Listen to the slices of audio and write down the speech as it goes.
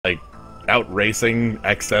outracing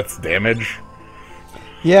Xdeath's damage.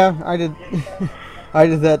 Yeah, I did. I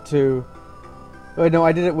did that too. Wait, no,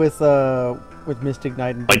 I did it with Mystic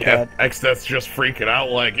Knight and Like, that. Xdeath's just freaking out,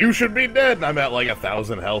 like, you should be dead, and I'm at like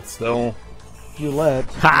 1,000 health still.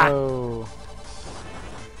 Bulette. Ha! No.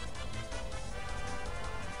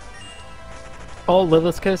 All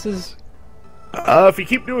Lilith's kisses? If you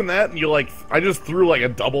keep doing that, and you like, I just threw like a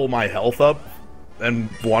double my health up, and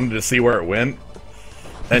wanted to see where it went.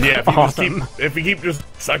 And yeah, if you Awesome. just keep just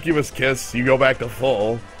Succubus Kiss, you go back to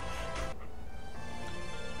full.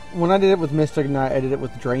 When I did it with Mystic Knight, I did it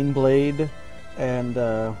with Drain Blade, and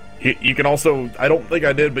You can also, I don't think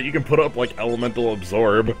I did, but you can put up like Elemental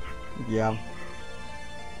Absorb. yeah.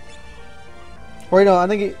 Or no, I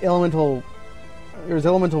think Elemental. There's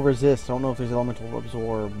Elemental Resist. I don't know if there's Elemental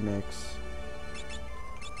Absorb mix.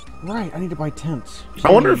 Right, I need to buy tents.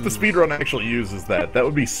 I wonder if the speedrun actually uses that. That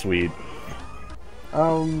would be sweet.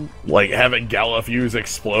 Like, having Galuf use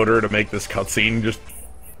Exploder to make this cutscene just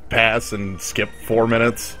pass and skip 4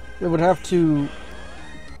 minutes. It would have to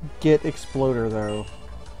get Exploder, though.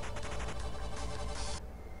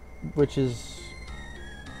 Which is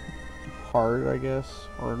hard, I guess.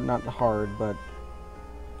 Or not hard, but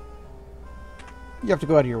you have to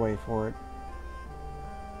go out of your way for it.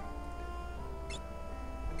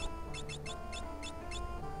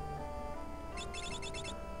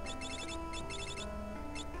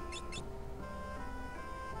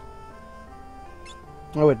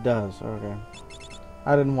 Oh, it does. Okay.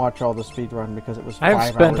 I didn't watch all the speedrun because it was 5 hours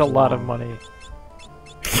I've spent a lot of long. money.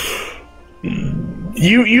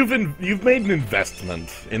 You've made an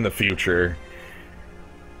investment in the future.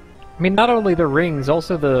 I mean, not only the rings,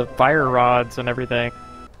 also the fire rods and everything.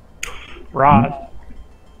 Rod.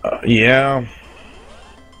 Yeah.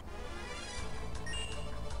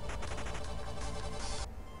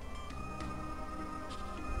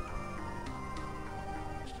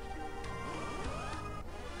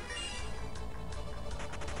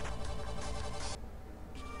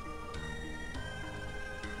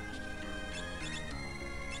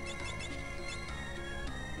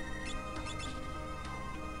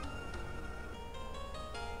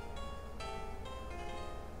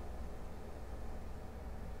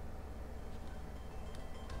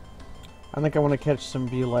 I think I want to catch some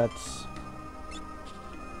Bulettes.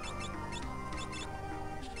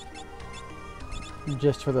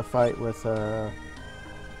 Just for the fight with, I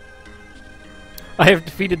have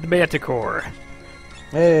defeated the Manticore.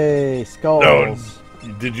 Hey, skulls!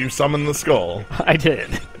 No, did you summon the skull? I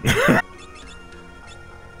did.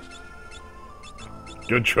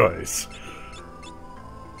 Good choice.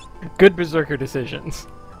 Good Berserker decisions.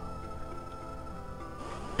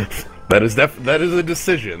 That is a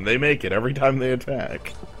decision. They make it every time they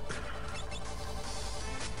attack.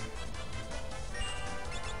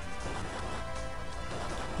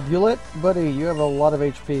 Bulette, buddy, you have a lot of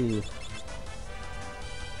HP.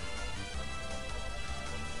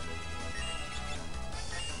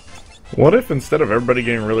 What if instead of everybody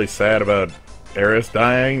getting really sad about Eris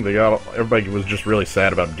dying, everybody was just really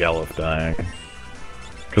sad about Galuf dying?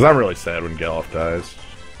 Because I'm really sad when Galuf dies.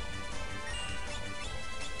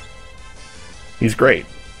 He's great.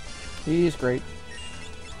 He's great.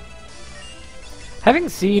 Having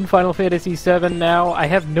seen Final Fantasy VII now, I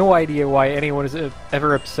have no idea why anyone is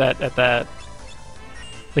ever upset at that.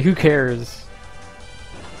 Like, who cares?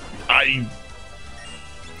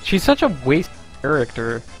 She's such a waste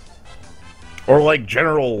character. Or like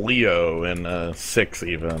General Leo in 6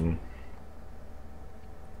 even.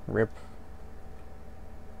 Rip.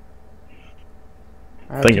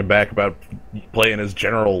 Thinking back about playing as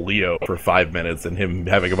General Leo for 5 minutes and him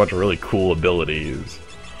having a bunch of really cool abilities.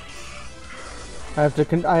 I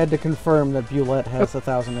had to confirm that Bulette has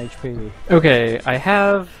 1,000 HP. Okay, I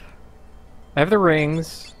have the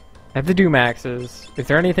rings, I have the Doomaxes. Is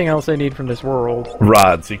there anything else I need from this world?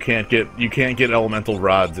 Rods. You can't get elemental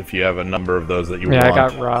rods if you have a number of those that you want. Yeah, I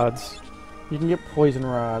got rods. You can get poison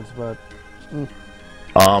rods, but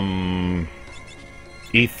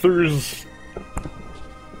Ethers.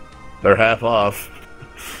 They're half off.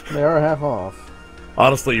 they are half off.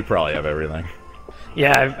 Honestly, you probably have everything.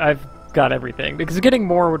 Yeah, I've got everything. Because getting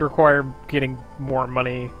more would require getting more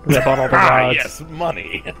money. Because I bought all the rods. Yes,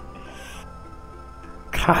 money.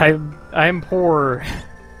 I'm poor.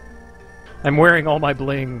 I'm wearing all my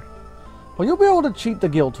bling. Well, you'll be able to cheat the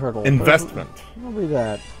Guild Turtle. Investment. It'll be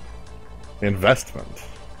that. Investment.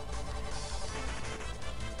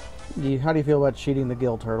 How do you feel about cheating the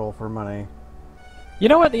Guild Turtle for money? You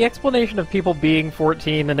know what? The explanation of people being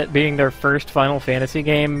 14 and it being their first Final Fantasy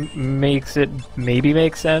game makes it maybe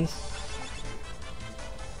make sense.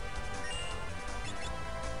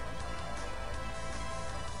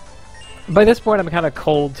 By this point, I'm kind of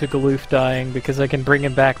cold to Galoof dying because I can bring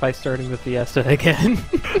him back by starting the Fiesta again.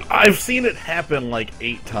 I've seen it happen like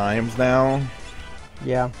 8 times now.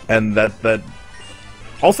 Yeah. And that...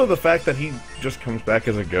 Also, the fact that he just comes back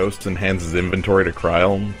as a ghost and hands his inventory to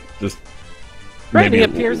Kryle just... Right, he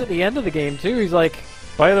appears at the end of the game, too. He's like,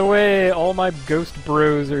 by the way, all my ghost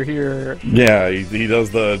bros are here. Yeah, he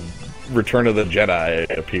does the Return of the Jedi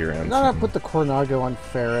appearance. Now I put the Cornago on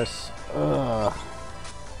Ferris. Ugh.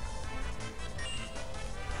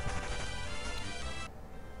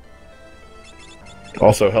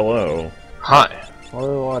 Also, hello. Hi.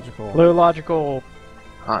 Hello, Logical. Hello, Logical.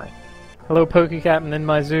 Hi. Hello, Pokecaptain in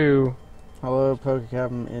my zoo. Hello,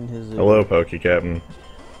 Pokecaptain in his zoo. Hello, Pokecaptain.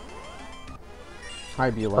 Hi,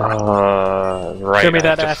 Beulah. Right. Show me I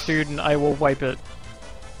have that to ass, dude, and I will wipe it.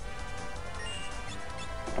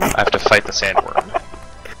 I have to fight the sandworm.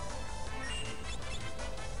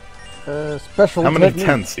 Special How many technique.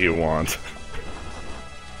 tents do you want?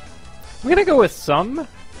 I'm gonna go with some.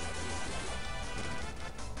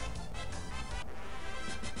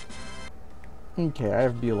 Okay, I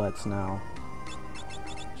have Buellets now.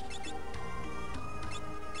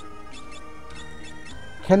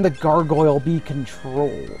 Can the gargoyle be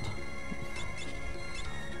controlled?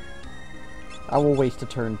 I will waste a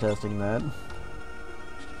turn testing that.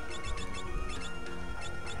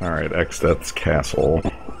 Alright, Extet's castle.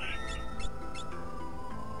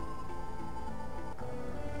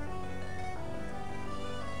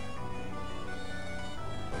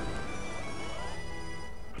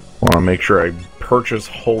 Want to make sure I purchase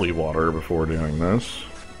holy water before doing this.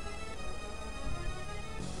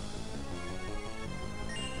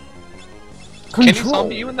 Can you Control.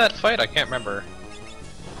 zombie you in that fight? I can't remember.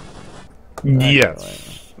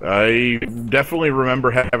 Yes. I definitely remember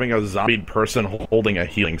having a zombied person holding a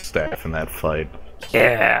healing staff in that fight.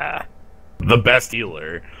 Yeah. The best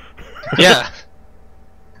healer. Yeah.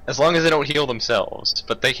 As long as they don't heal themselves,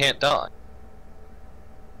 but they can't die.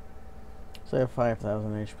 So I have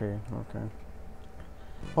 5,000 HP. Okay.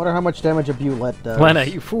 Wonder how much damage a Buellet does. Lena,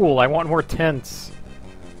 you fool, I want more tents.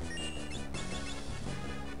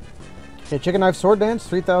 Okay, Chicken Knife Sword Dance,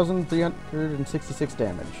 3,366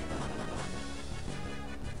 damage.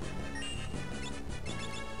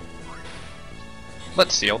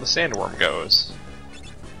 Let's see how the sandworm goes.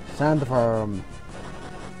 Sandworm.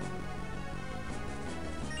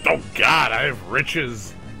 Oh god, I have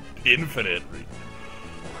riches infinite.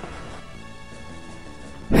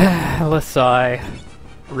 Let's sigh.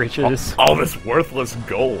 Riches. All this worthless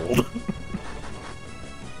gold.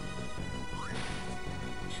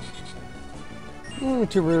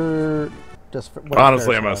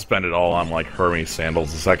 Honestly, I'm gonna spend it all on like Hermes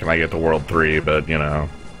sandals the second I get to World 3, but you know.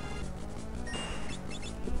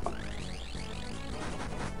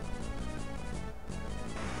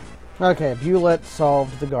 Okay, Buellet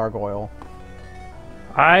solved the gargoyle.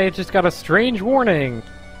 I just got a strange warning.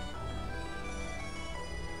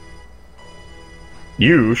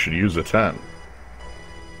 You should use a tent.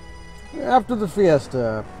 After the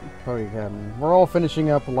Fiesta, Pokecaptain, we're all finishing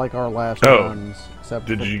up like our last Oh. runs. Except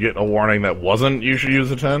Did for- you get a warning that wasn't you should use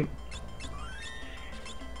a tent?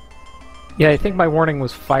 Yeah, I think my warning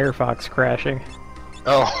was Firefox crashing.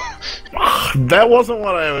 Oh. That wasn't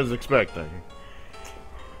what I was expecting.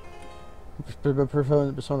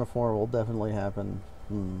 Persona 4 will definitely happen.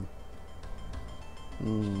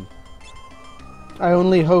 I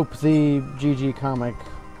only hope the GG Comic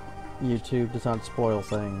YouTube does not spoil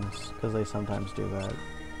things, because they sometimes do that.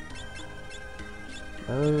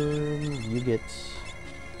 You get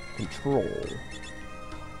control.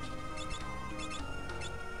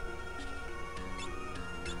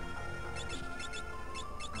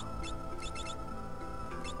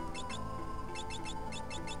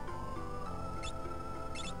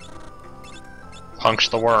 Punch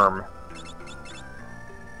the worm.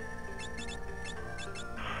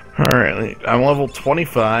 Alright, I'm level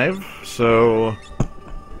 25, so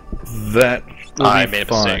that will I be made a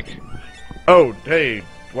fine. mistake. Oh, hey,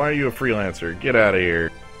 why are you a freelancer? Get out of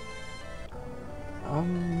here. What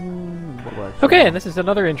do I actually Okay, want? and this is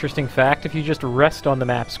another interesting fact. If you just rest on the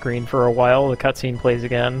map screen for a while, the cutscene plays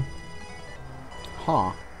again.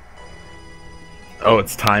 Huh. Oh,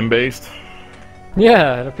 it's time-based?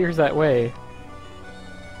 Yeah, it appears that way.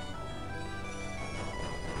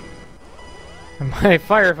 My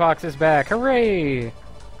Firefox is back, hooray!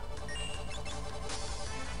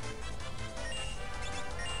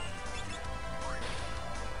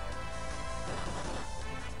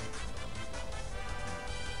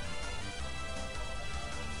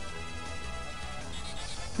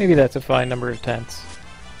 Maybe that's a fine number of tents.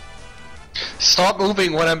 Stop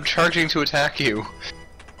moving when I'm charging to attack you.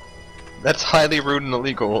 That's highly rude and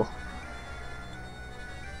illegal.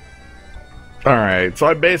 Alright, so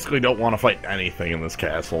I basically don't want to fight anything in this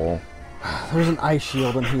castle. There's an ice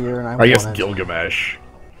shield in here, and I guess want it. Gilgamesh.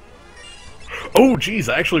 Oh, geez,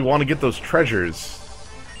 I actually want to get those treasures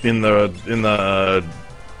in the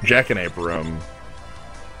Jackanape room.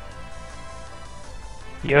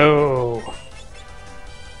 Yo.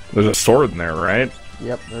 There's a sword in there, right?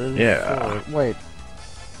 Yep, there's Yeah. a sword. Wait.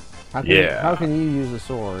 Yeah. How can you use a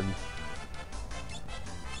sword?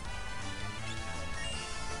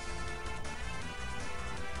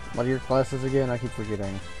 What are your classes again? I keep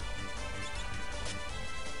forgetting.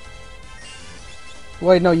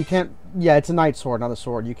 Wait, no, you can't... Yeah, it's a knight sword, not a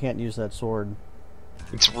sword. You can't use that sword.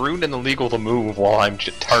 It's rude and illegal to move while I'm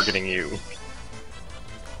targeting you.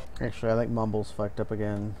 Actually, I think Mumble's fucked up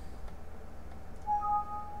again.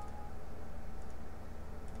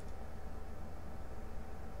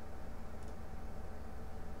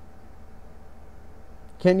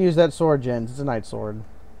 Can't use that sword, Jens. It's a knight sword.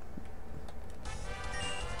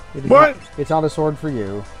 It is What? It's not a sword for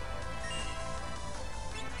you.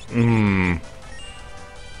 Hmm.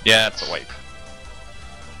 Yeah, it's a wipe.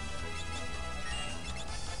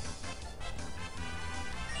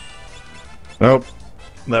 Nope.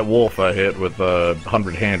 That wolf I hit with a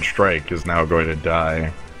 100-hand strike is now going to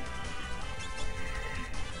die.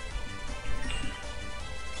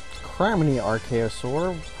 Criminy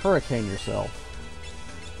Archaeosaur, hurricane yourself.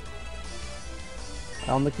 I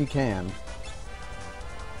don't think you can.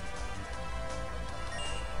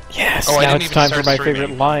 Yes, Oh, I now didn't it's even time for start my streaming.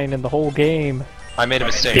 favorite line in the whole game. I made a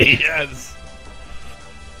mistake. Yes!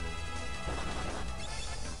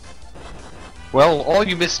 Well, all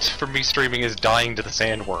you missed from me streaming is dying to the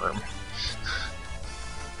sandworm.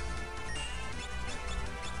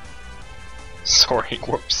 Sorry,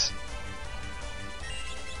 whoops.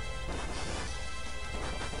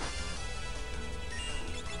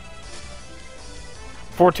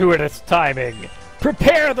 Fortuitous timing.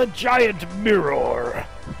 Prepare the giant mirror.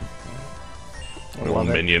 I Little love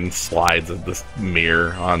it. minion slides at this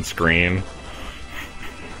mirror on screen.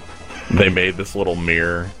 They made this little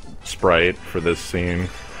mirror sprite for this scene.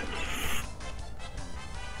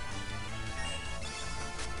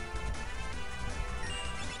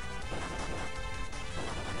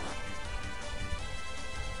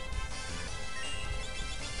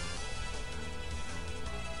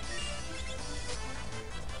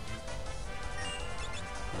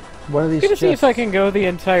 One of these I'm gonna see if chests... I can go the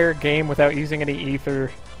entire game without using any ether.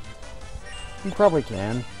 You probably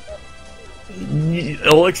can.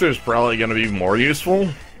 Elixir's probably going to be more useful.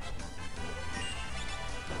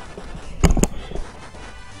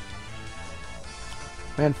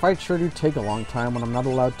 Man, fights sure do take a long time when I'm not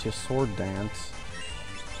allowed to sword dance.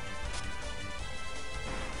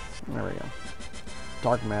 There we go.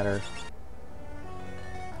 Dark matter.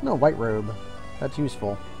 No, white robe. That's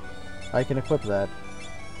useful. I can equip that.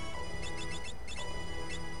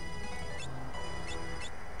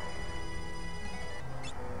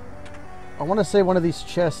 I want to say one of these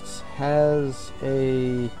chests has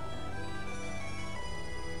a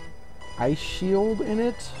ice shield in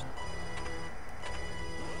it.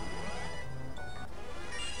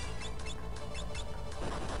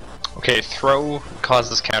 Okay, throw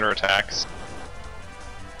causes counterattacks.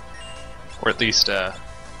 Or at least,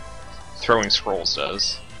 throwing scrolls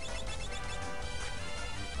does.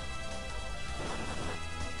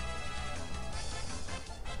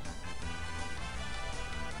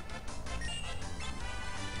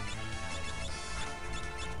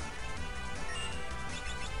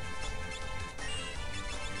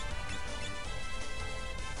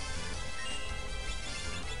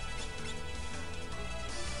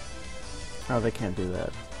 Oh, they can't do that.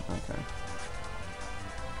 Okay.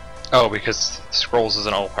 Oh, because scrolls is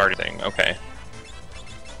an all-party thing. Okay.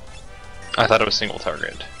 I thought it was single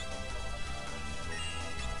target.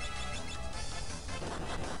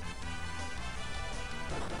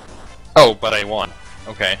 Oh, but I won.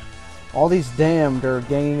 Okay. All these damned are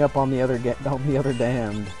ganging up on the other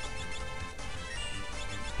damned.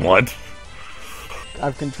 What?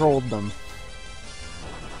 I've controlled them.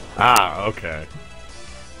 Ah, okay.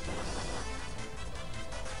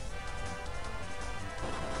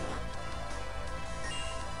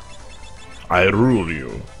 I rule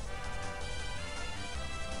you.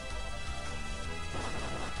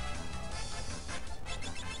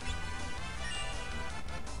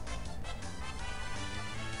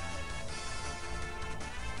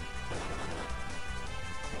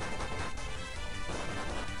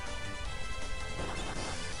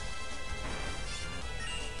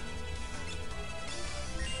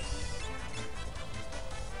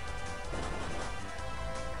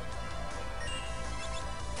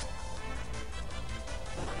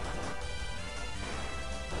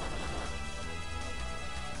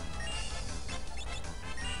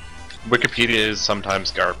 Wikipedia is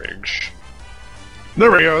sometimes garbage.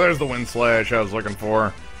 There we go, there's the wind slash I was looking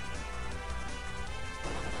for.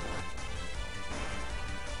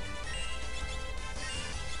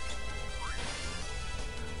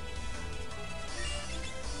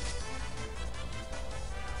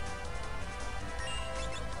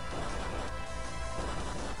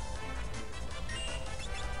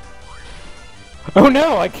 Oh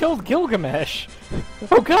no, I killed Gilgamesh!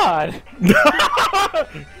 Oh god!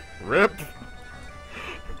 Rip.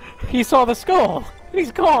 He saw the skull!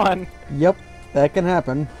 He's gone! Yep, that can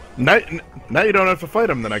happen. Now you don't have to fight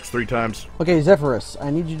him the next 3 times. Okay, Zephyrus,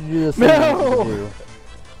 I need you to do this thing I need you to do.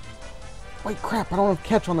 Wait, crap, I don't have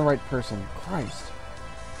catch on the right person. Christ.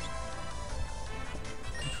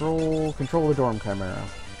 Control the Dorm Chimera.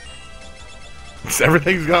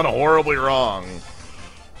 Everything's gone horribly wrong.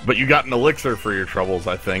 But you got an elixir for your troubles,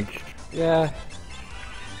 I think. Yeah.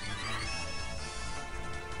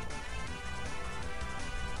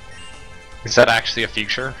 Is that actually a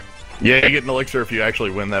feature? Yeah, you get an elixir if you actually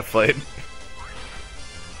win that fight.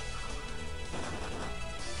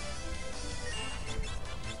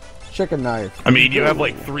 Chicken knife. I mean, you have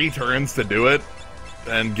like 3 turns to do it,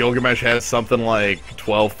 and Gilgamesh has something like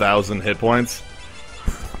 12,000 hit points.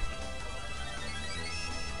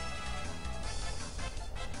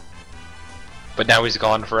 But now he's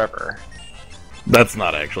gone forever. That's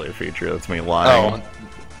not actually a feature, that's me lying. Oh.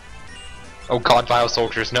 Oh god, Bio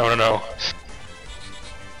Soldiers, no, no, no.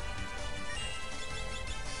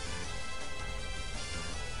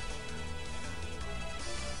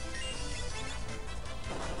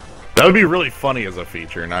 That would be really funny as a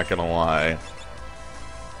feature, not gonna lie.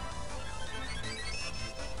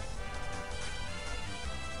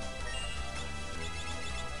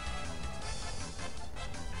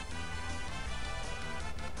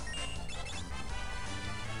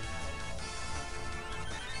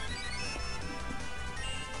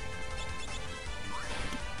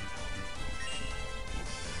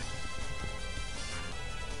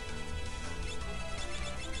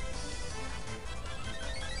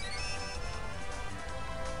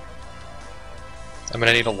 I'm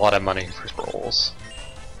gonna need a lot of money for scrolls.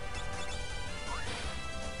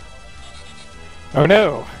 Oh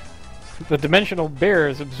no! The dimensional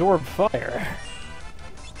bears absorb fire.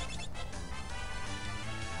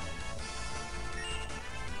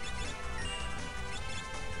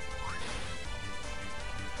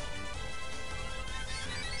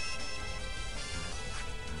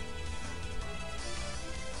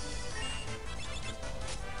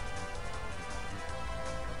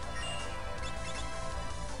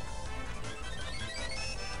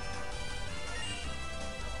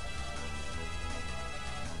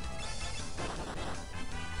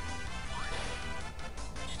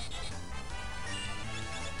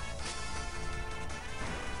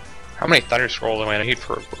 How many Thunder Scrolls am I gonna need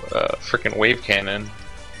for a frickin' wave cannon?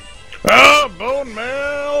 Ah, bone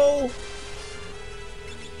mail!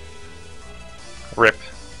 Rip.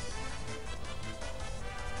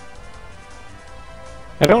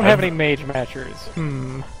 I don't have any mage matchers.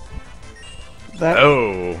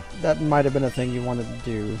 That might have been a thing you wanted to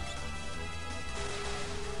do.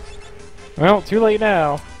 Well, too late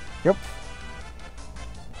now. Yep.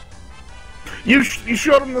 You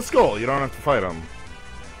showed him the skull, you don't have to fight him.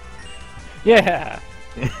 Yeah!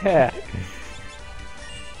 Yeah.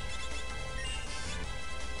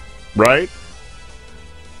 Right?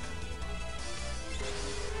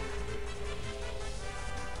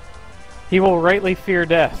 He will rightly fear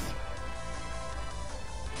death.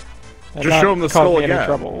 And Just not show him the cause skull me any again.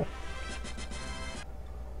 trouble.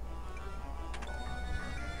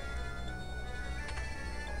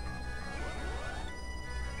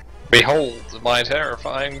 Behold my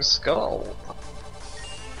terrifying skull.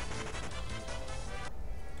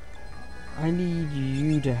 I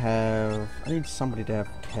need somebody to have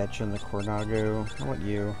catch in the Cornago. I want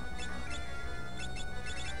you.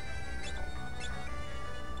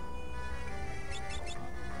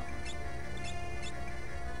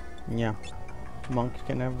 Yeah. Monk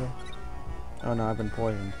can have the... Oh no, I've been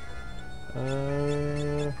poisoned.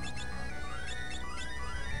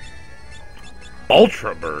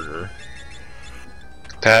 Ultra Burger?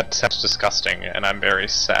 That sounds disgusting, and I'm very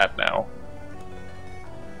sad now.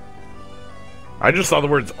 I just saw the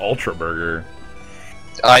words Ultra Burger.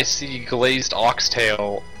 I see glazed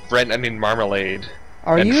oxtail, red onion marmalade,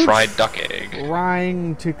 Are and you fried duck egg.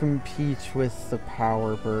 trying to compete with the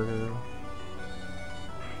Power Burger?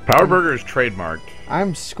 Power Burger is trademarked.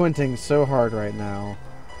 I'm squinting so hard right now.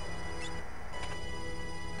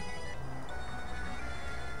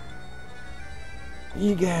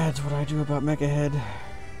 Egads, what I do about Mecha Head.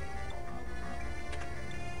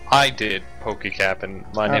 I did, PokeCap, and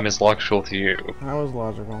my name is logical to you. That was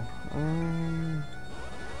logical.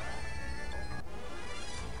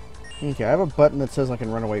 Okay, I have a button that says I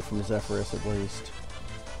can run away from Zephyrus at least.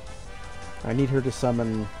 I need her to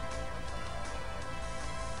summon...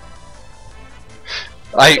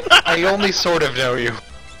 I only sort of know you.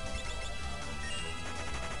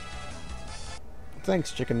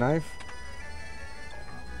 Thanks, Chicken Knife.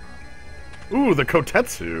 Ooh, the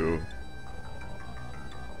Kotetsu.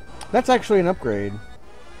 That's actually an upgrade.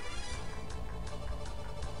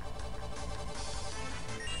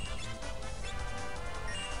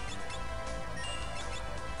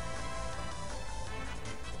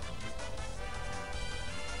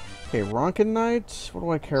 Okay, Ronkin Knight? What do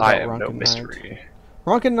I care about I am Ronkin no Knight? mystery.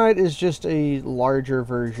 Ronkin Knight is just a larger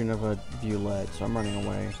version of a Viewlet, so I'm running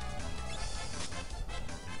away.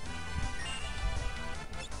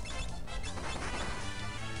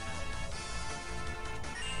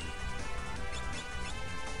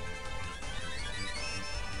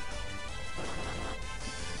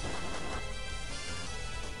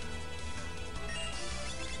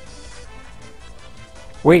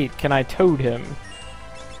 Wait, can I toad him?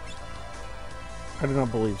 I do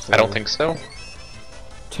not believe so. I don't think so.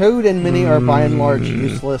 Toad and Mini are by and large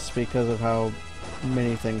useless because of how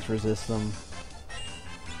many things resist them.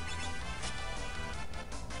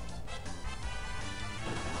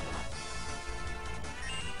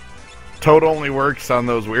 Toad only works on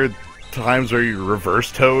those weird times where you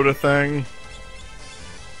reverse toad a thing.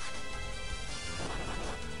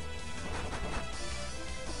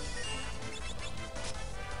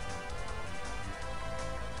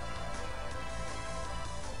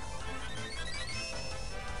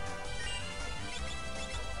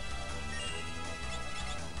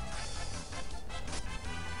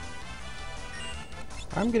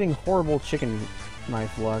 I'm getting horrible chicken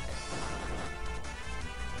knife luck.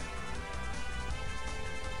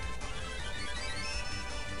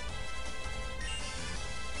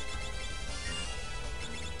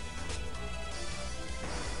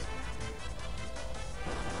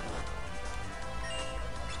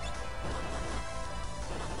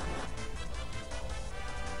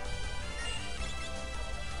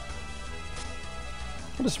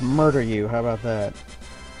 I'll just murder you, how about that?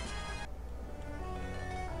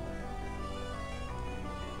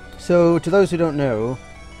 So, to those who don't know,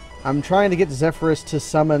 I'm trying to get Zephyrus to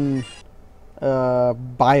summon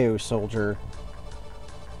Bio Soldier.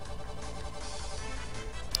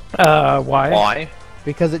 Why? Why?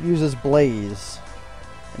 Because it uses Blaze.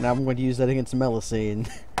 And I'm going to use that against Melusine.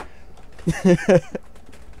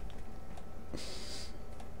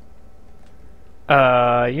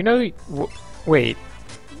 You know, wait.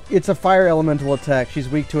 It's a fire elemental attack. She's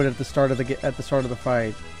weak to it at the start of the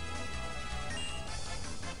fight.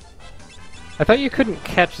 I thought you couldn't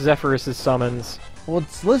catch Zephyrus's summons. Well,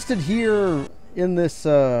 it's listed here in this,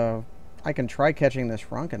 I can try catching this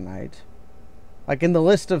Ronkin Knight. Like, in the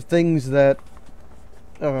list of things that,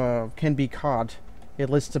 can be caught, it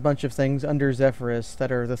lists a bunch of things under Zephyrus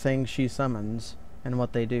that are the things she summons, and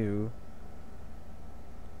what they do.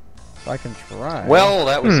 So I can try. Well,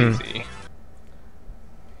 that was easy.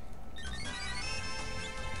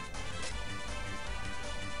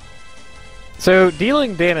 So,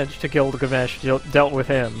 dealing damage to Gilgamesh dealt with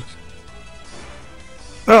him.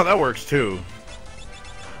 Oh, that works too.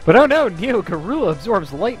 But oh no, Neo Garula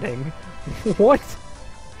absorbs lightning. What?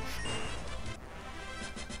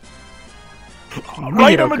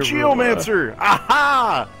 Right, I'm a Geomancer!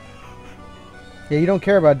 Aha! Yeah, you don't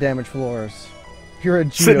care about damage floors. You're a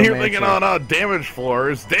Geomancer. Sitting here thinking on damage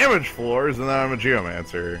floors, and then I'm a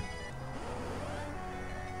Geomancer.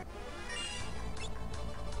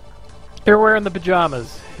 You're wearing the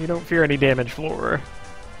pajamas. You don't fear any damage floor.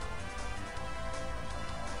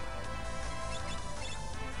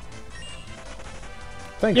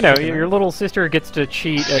 Thanks, You know, Chicken your Knight. little sister gets to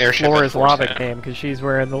cheat at Airship Flora's at Force lava Hand. game because she's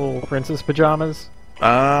wearing the little princess pajamas.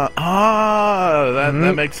 That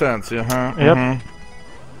makes sense. Uh-huh. Yep.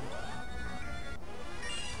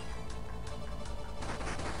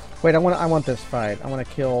 Wait, I want this fight. I want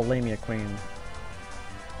to kill Lamia Queen.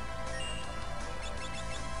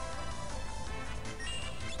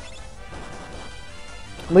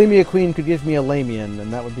 Lamia Queen could give me a Lamian,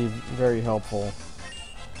 and that would be very helpful.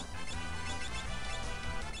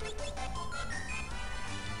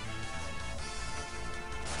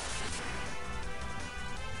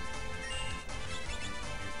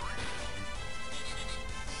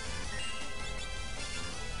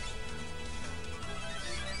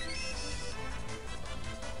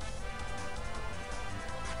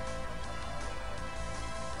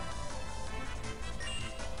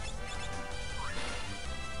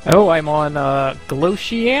 Oh, I'm on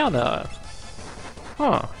Glossiana.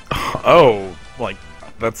 Huh. Oh, like,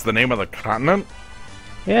 that's the name of the continent?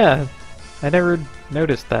 Yeah, I never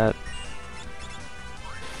noticed that.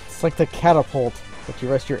 It's like the catapult that you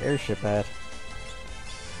rest your airship at.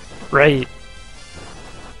 Right.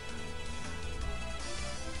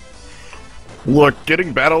 Look,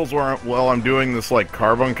 getting battles while I'm doing this, like,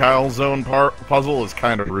 Carbuncle Zone puzzle is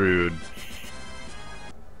kind of rude.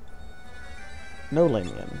 No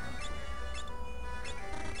Lamian.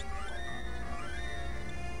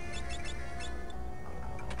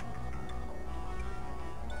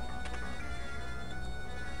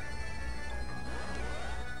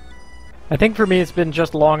 I think for me it's been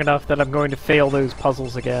just long enough that I'm going to fail those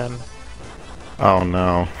puzzles again. Oh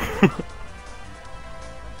no.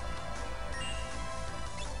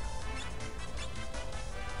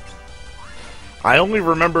 I only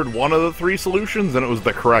remembered one of the 3 solutions, and it was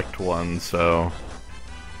the correct one, so...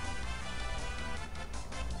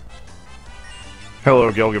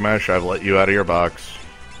 Hello, Gilgamesh, I've let you out of your box.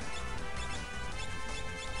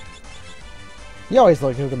 You always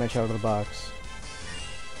let Gilgamesh out of the box.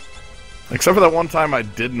 Except for that one time I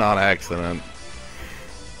did not accident.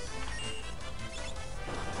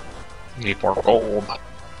 Need more gold.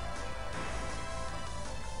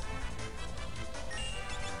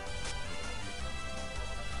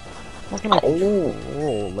 What can I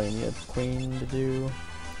Lamia Queen to do?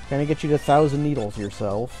 Can I get you to 1,000 needles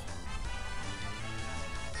yourself?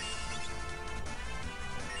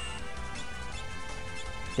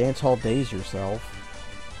 Dance Hall Days yourself.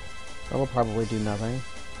 That'll probably do nothing.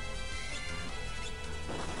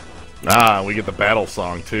 Ah, we get the battle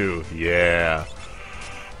song too. Yeah.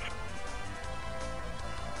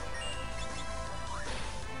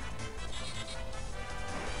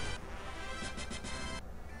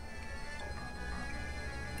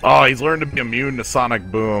 Oh, he's learned to be immune to Sonic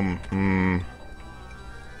Boom. Hmm.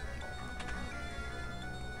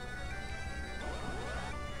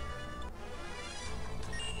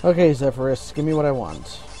 Okay, Zephyrus, give me what I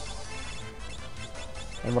want.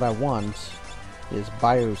 And what I want is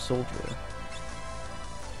Bio Soldier.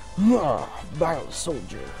 Bio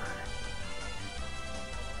Soldier.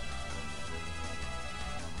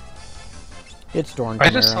 It's Dorn I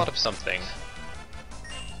just Chimera. thought of something.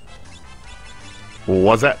 What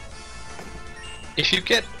was that? If you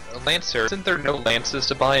get a Lancer, isn't there no Lances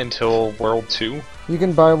to buy until World 2? You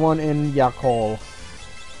can buy one in Yakol.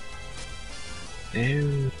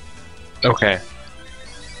 Ew. Okay.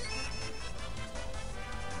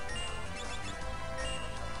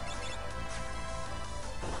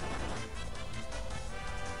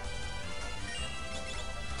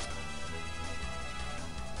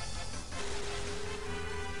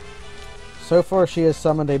 So far, she has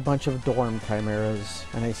summoned a bunch of Dorm Chimeras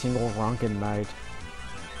and a single Ronkin Knight.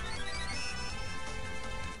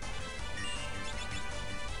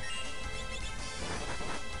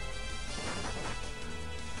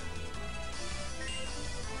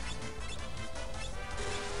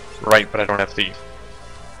 Right, but I don't have the...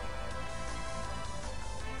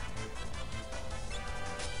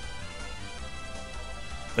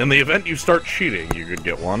 In the event you start cheating, you could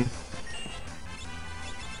get one.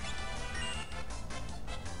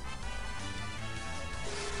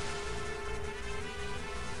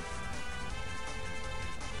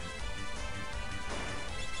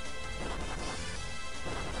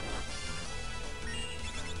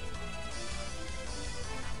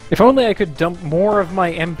 If only I could dump more of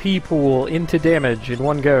my MP pool into damage in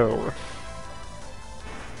one go.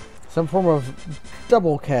 Some form of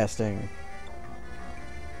double casting.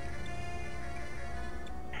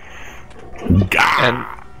 And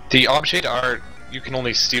the object are... You can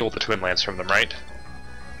only steal the Twin Lance from them, right?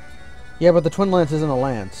 Yeah, but the Twin Lance isn't a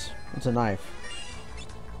lance. It's a knife.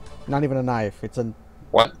 Not even a knife. It's a...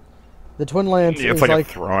 What? The Twin Lance Yeah, it's is like a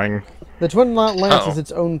throwing. The Twin Lance Oh. is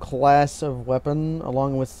its own class of weapon,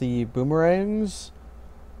 along with the boomerangs.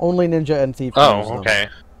 Only Ninja and Thief use Oh, them. okay.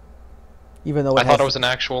 Even though I it thought has... it was an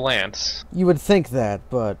actual lance. You would think that,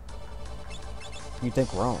 but... You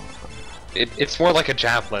think wrong. It's more like a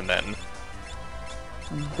javelin, then.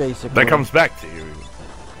 Basically. That comes back to you.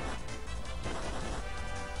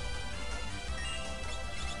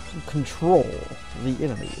 Control. The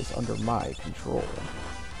enemy is under my control.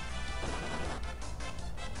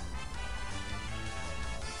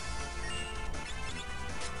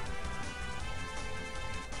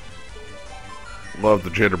 Love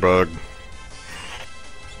the jitterbug.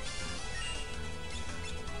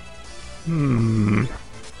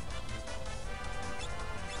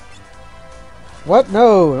 What?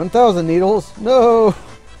 No! 1,000 needles! No!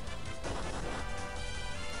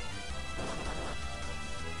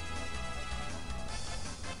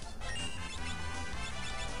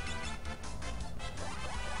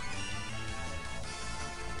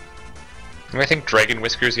 I think Dragon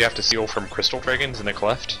Whiskers you have to steal from Crystal Dragons in the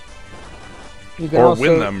Cleft. You can Or also,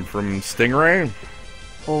 win them from Stingray.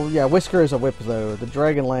 Well, yeah, Whisker is a whip though. The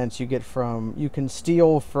Dragon Lance you get from you can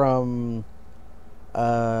steal from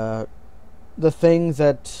the things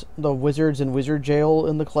that the wizards in Wizard Jail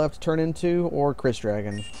in the Cleft turn into, or Chris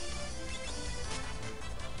Dragon.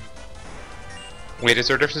 Wait, is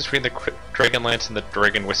there a difference between the Dragon Lance and the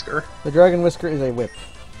Dragon Whisker? The Dragon Whisker is a whip.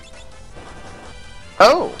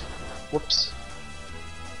 Oh! Whoops.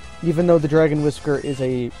 Even though the Dragon Whisker is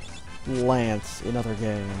a lance in other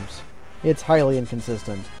games. It's highly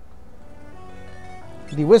inconsistent.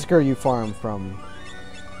 The Whisker you farm from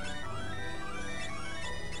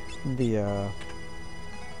the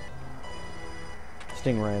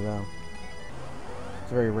Stingray, though.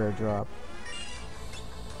 It's a very rare drop.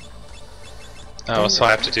 Oh, so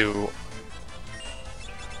I have to do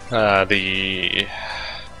the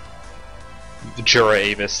Jura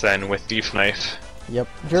Avis then with Thief Knife. Yep,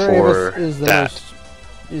 For Jura is that.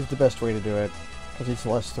 is the best way to do it because it's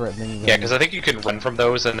less threatening. Than, Yeah, because I think you can run from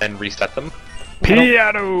those and then reset them.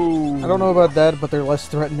 Piano! I don't know about that, but they're less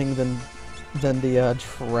threatening than the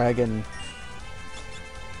dragon.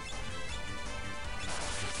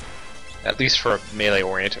 At least for a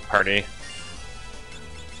melee-oriented party.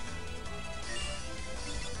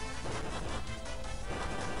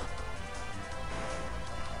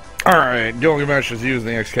 Alright, Gilgamesh is using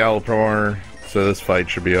the Excalibur, so this fight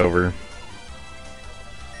should be over.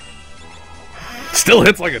 Still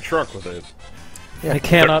hits like a truck with it. Yeah. I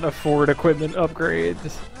cannot afford equipment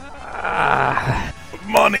upgrades. Ah.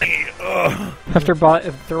 Money! Ugh. After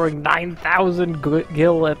throwing 9,000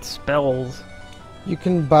 gil at spells. You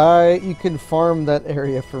can farm that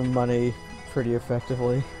area for money pretty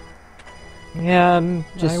effectively. Yeah,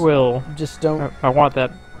 I will. Just don't I want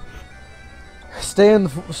that. stay in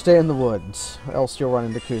the woods, else you'll run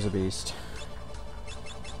into Kuza Beast.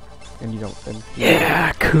 And you don't. And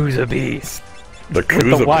Yeah, Kuza Beast. The With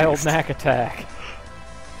Kuza the wild Beast. knack attack.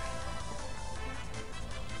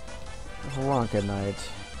 Ronka Knight.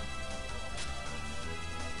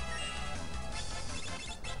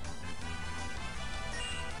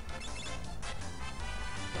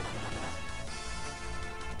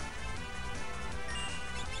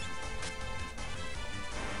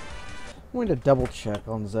 I'm going to double check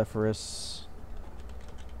on Zephyrus.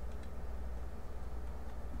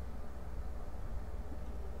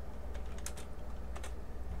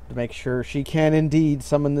 To make sure she can indeed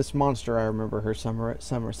summon this monster. I remember her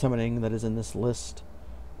summoning that is in this list.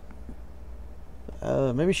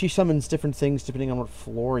 Maybe she summons different things depending on what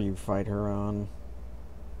floor you fight her on.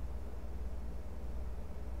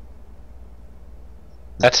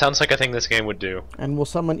 That sounds like a thing this game would do. And will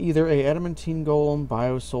summon either a Adamantine Golem,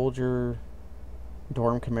 Bio Soldier,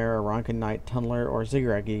 Dorm Chimera, Ronka Knight, Tunneler, or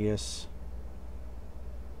Ziggurat.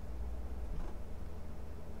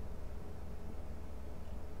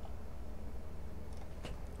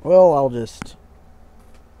 Well, I'll just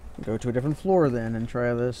go to a different floor then and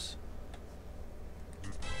try this.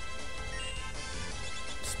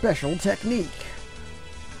 Special technique.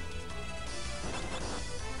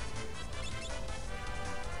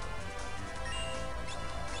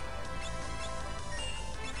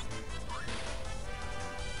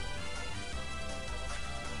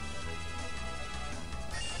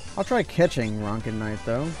 I'll try catching Ronka Knight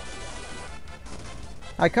though.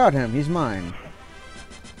 I caught him, he's mine.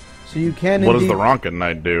 So you can What does indeed... the Ronka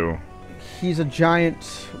Knight do? He's a giant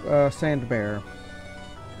sand bear.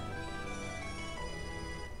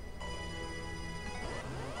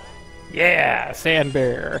 Yeah, Sand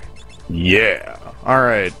Bear. Yeah.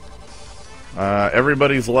 Alright.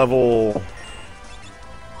 Everybody's level...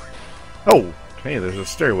 Oh! Hey, there's a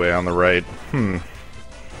stairway on the right. I'm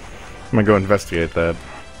gonna go investigate that.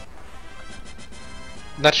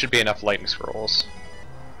 That should be enough lightning scrolls.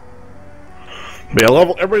 But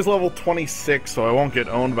yeah, everybody's level 26, so I won't get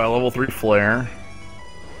owned by level 3 Flare.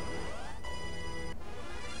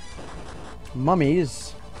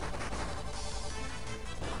 Mummies.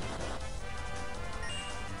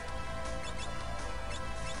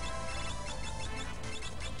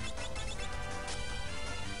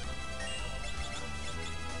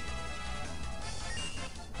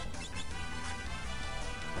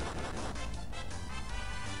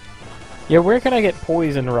 Yeah, where can I get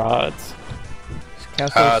poison rods?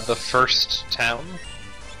 Castles. The first town?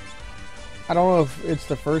 I don't know if it's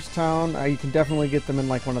the first town. You can definitely get them in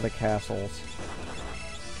like one of the castles.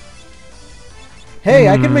 Hey,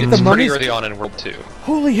 I can make the It's pretty mummies. early on in World 2.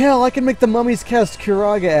 Holy hell! I can make the mummies cast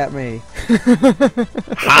Kuraga at me.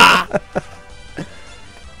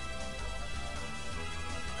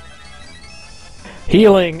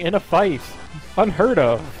 Healing in a fight. Unheard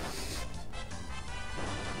of.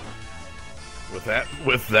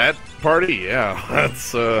 With that party, yeah,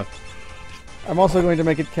 that's I'm also going to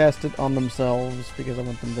make it cast it on themselves because I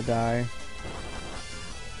want them to die.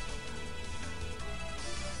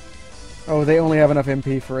 Oh, they only have enough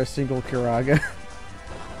MP for a single Kiraga.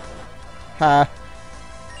 Ha.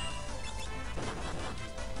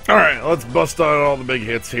 Alright, let's bust out all the big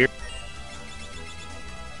hits here.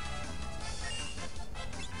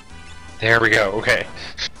 There we go, okay.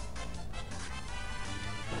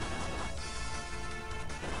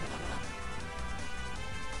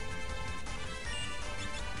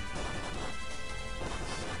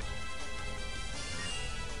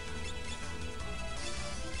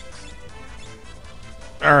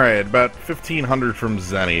 Alright, about 1,500 from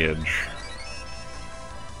Xeniage.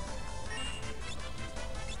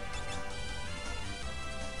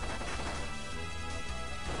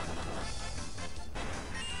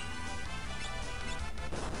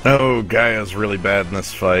 Oh, Gaia's really bad in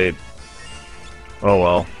this fight. Oh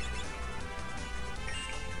well.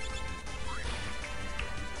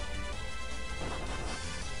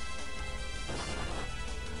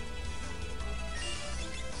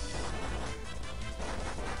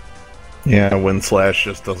 Yeah, Wind Slash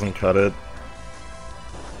just doesn't cut it.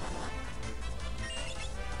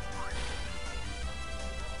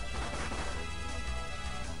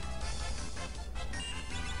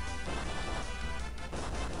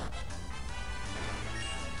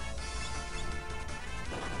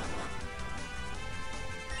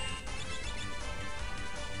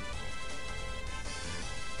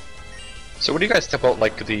 So what do you guys think about,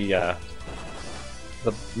 like, the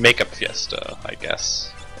makeup fiesta, I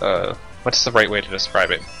guess? What's the right way to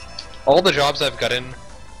describe it? All the jobs I've gotten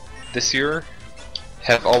this year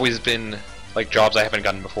have always been, like, jobs I haven't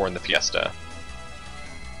gotten before in the fiesta.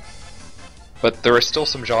 But there are still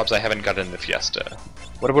some jobs I haven't gotten in the fiesta.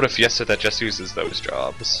 What about a fiesta that just uses those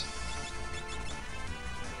jobs?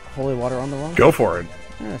 Holy water on the wall? Go for it.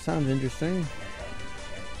 Yeah, sounds interesting.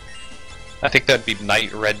 I think that'd be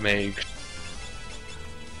Knight, Red Mage,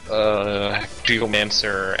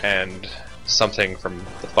 Geomancer, and something from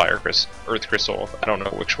the Earth Crystal. I don't know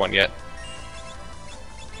which one yet.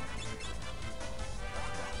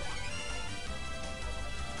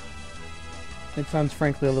 It sounds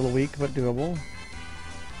frankly a little weak, but doable.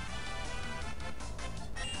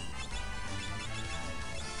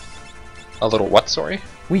 A little what, sorry?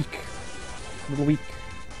 Weak. A little weak.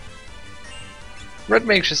 Red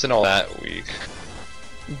Mage isn't all that weak.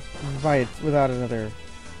 Without another...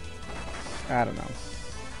 I don't know.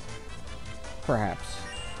 Perhaps.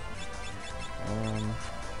 I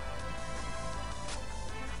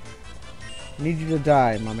need you to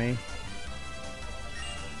die, mummy.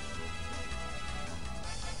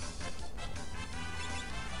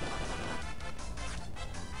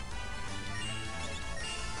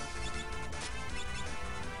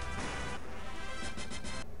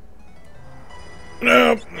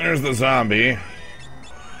 Nope, there's the zombie.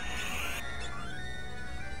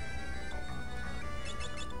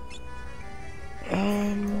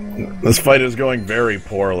 This fight is going very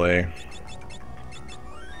poorly.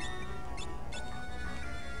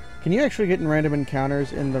 Can you actually get in random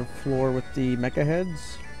encounters in the floor with the mecha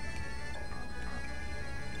heads?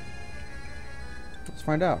 Let's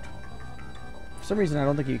find out. For some reason, I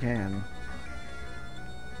don't think you can.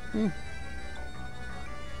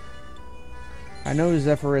 I know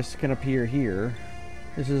Zephyrus can appear here.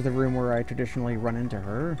 This is the room where I traditionally run into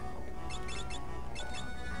her.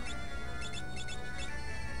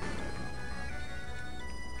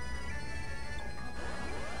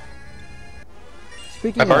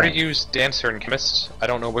 Speaking I've already used Dancer and Chemist. I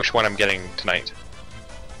don't know which one I'm getting tonight.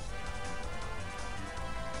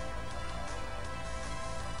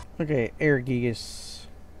 Okay, Air Gigas.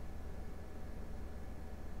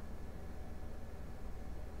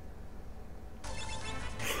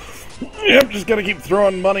 Yep, just gotta keep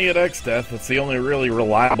throwing money at X-Death. It's the only really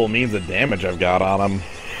reliable means of damage I've got on him.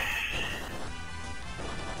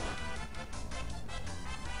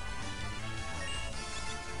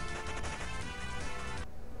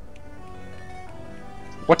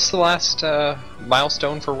 What's the last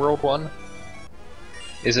milestone for World 1?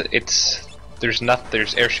 Is it's there's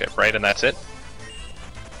airship, right? And that's it?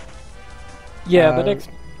 Yeah, the next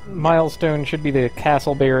milestone should be the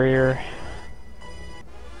castle barrier.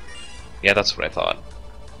 Yeah, that's what I thought.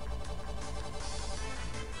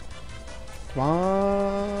 Come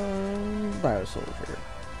on, Bio Soldier.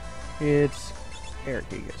 It's Air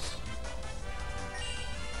Gigas.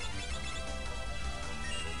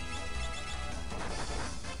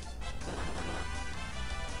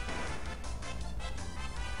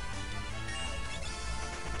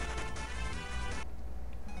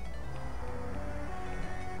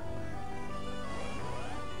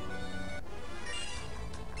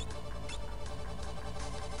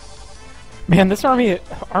 Man, this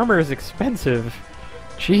armor is expensive.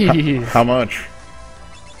 Jeez. How much?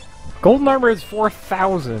 Golden armor is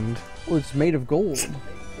 4,000. Well, it's made of gold.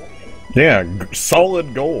 Yeah,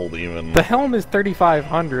 solid gold even. The helm is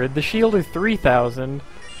 3,500. The shield is 3,000.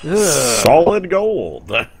 Solid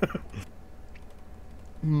gold.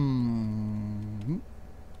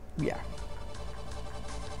 Yeah.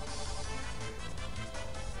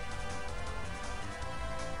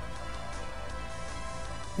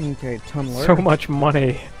 Okay, tunneler. So much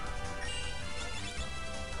money.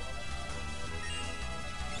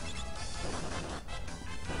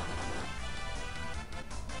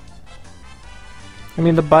 I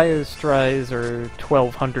mean, the Biostries are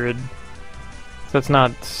 1,200. So that's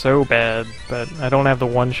not so bad, but I don't have the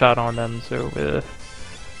one-shot on them, so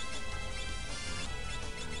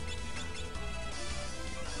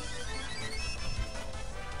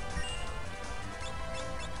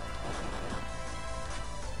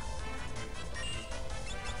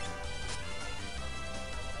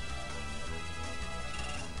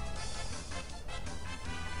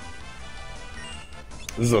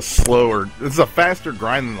This is a faster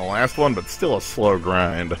grind than the last one, but still a slow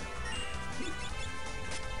grind.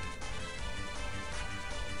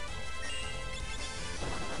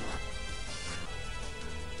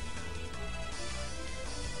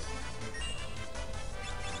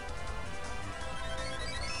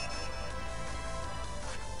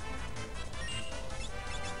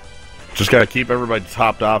 Just gotta keep everybody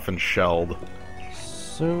topped off and shelled.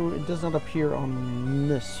 So it does not appear on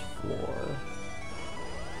this floor.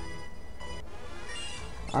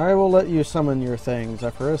 I will let you summon your thing,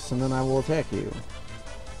 Zephyrus, and then I will attack you.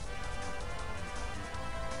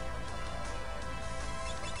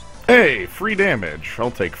 Hey, free damage. I'll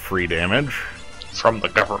take free damage. From the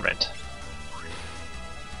government.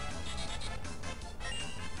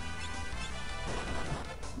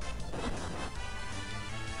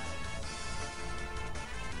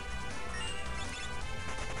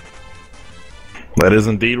 That is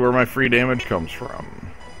indeed where my free damage comes from.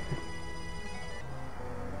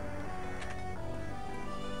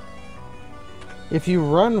 If you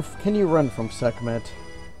run, can you run from Sekhmet?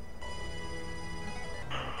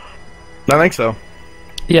 I think so.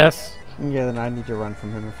 yes. Yeah, then I need to run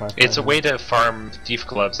from him if I. It's a find way him. to farm thief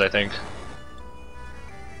gloves, I think.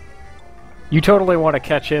 You totally want to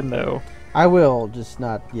catch him, though. I will, just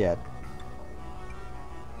not yet.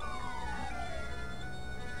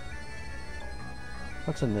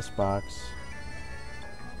 What's in this box?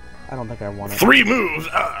 I don't think I want it. 3 moves!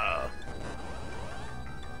 Ah!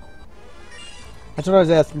 That's what I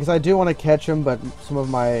was asking, because I do want to catch him, but some of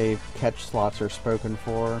my catch slots are spoken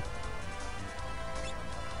for.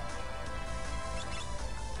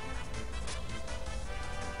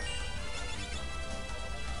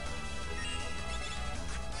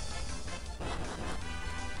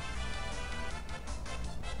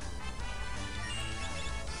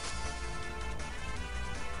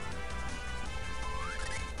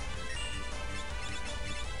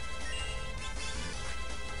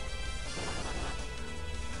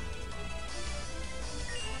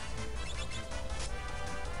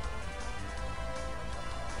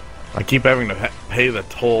 I keep having to pay the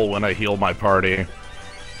toll when I heal my party.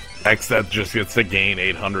 That just gets to gain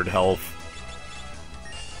 800 health.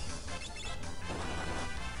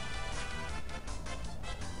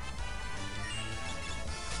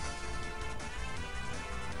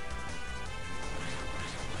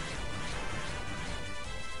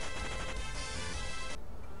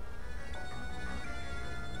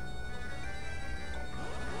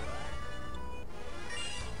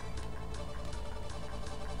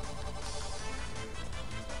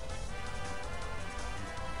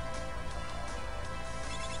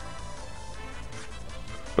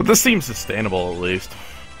 But this seems sustainable, at least.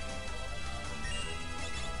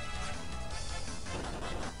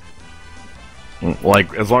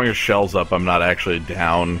 Like, as long as Shell's up, I'm not actually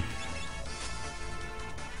down.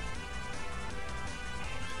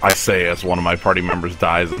 I say as one of my party members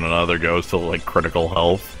dies and another goes to, like, critical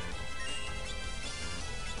health.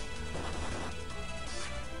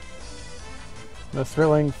 The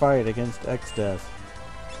thrilling fight against X-Death.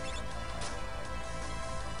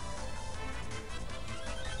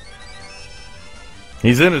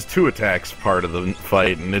 He's in his 2 attacks part of the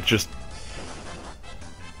fight, and it just...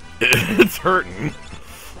 it's hurting.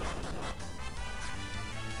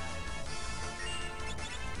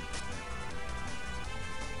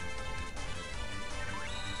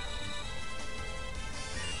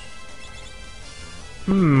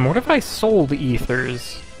 What if I sold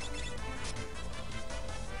ethers?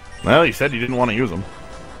 Well, you said you didn't want to use them.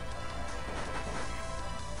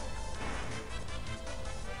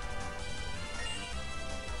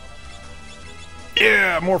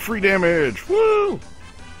 Yeah, more free damage. Woo!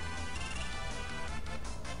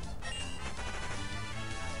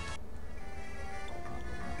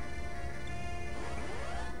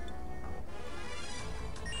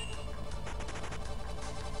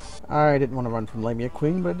 I didn't want to run from Lamia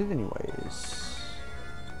Queen, but I did anyways.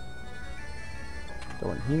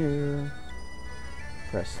 Go in here.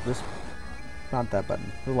 Press this. Not that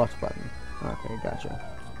button. The left button. Okay, gotcha.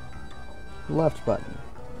 Left button.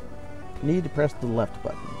 Need to press the left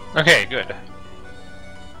button. Okay, good.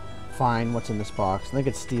 Fine, what's in this box? I think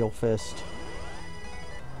it's Steel Fist.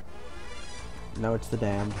 No, it's the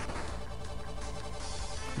Damned.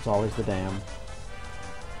 It's always the Damned.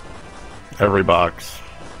 Every box.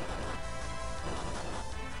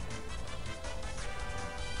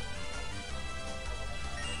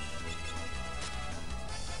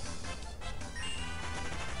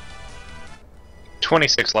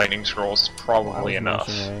 "26 lightning scrolls is probably enough.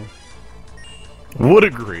 Would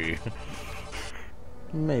agree.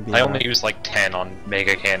 Maybe. I not. only use like 10 on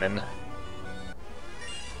Mega Cannon.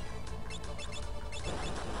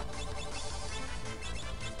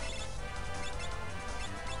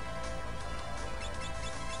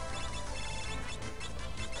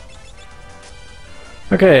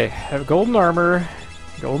 Okay, I have golden armor,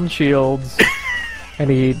 golden shields. I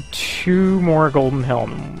need 2 more golden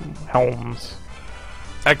helms.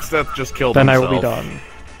 Xdeath just killed Then himself. I will be done.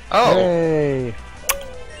 Oh! Hey!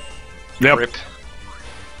 Yep. Rip.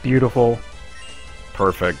 Beautiful.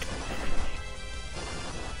 Perfect.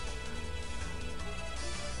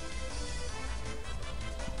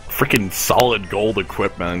 Freaking solid gold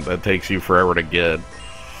equipment that takes you forever to get.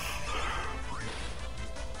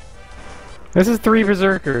 This is 3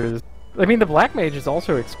 berserkers. I mean, the black mage is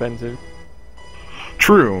also expensive.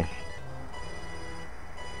 True.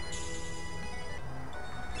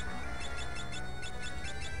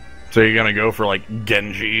 So you're gonna go for like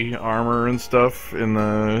Genji armor and stuff in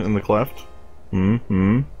the cleft?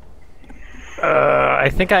 I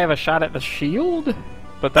think I have a shot at the shield,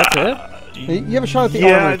 but that's it. You have a shot at the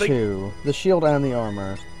Yeah, armor I think- too. The shield and the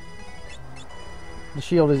armor. The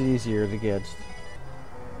shield is easier to get.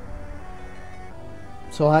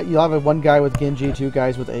 So you'll have one guy with Genji, 2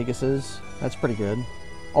 guys with Aegises. That's pretty good.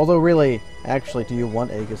 Although really, actually, do you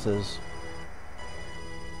want Aegises?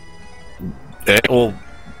 Well,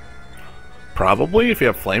 probably if you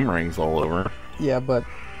have flame rings all over. Yeah, but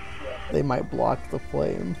they might block the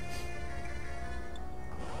flame.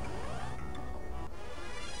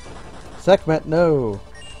 Sekhmet, no!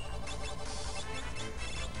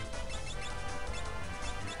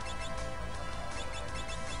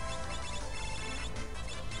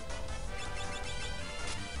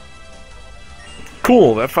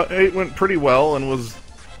 Cool, that fight went pretty well and was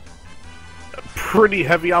pretty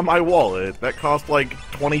heavy on my wallet. That cost like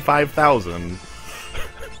 25,000.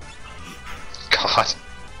 God.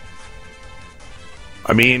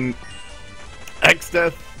 I mean,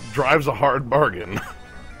 Xdeath drives a hard bargain.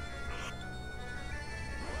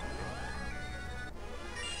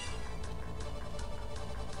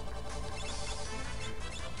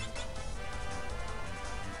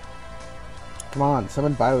 Come on,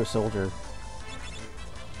 summon Bio Soldier.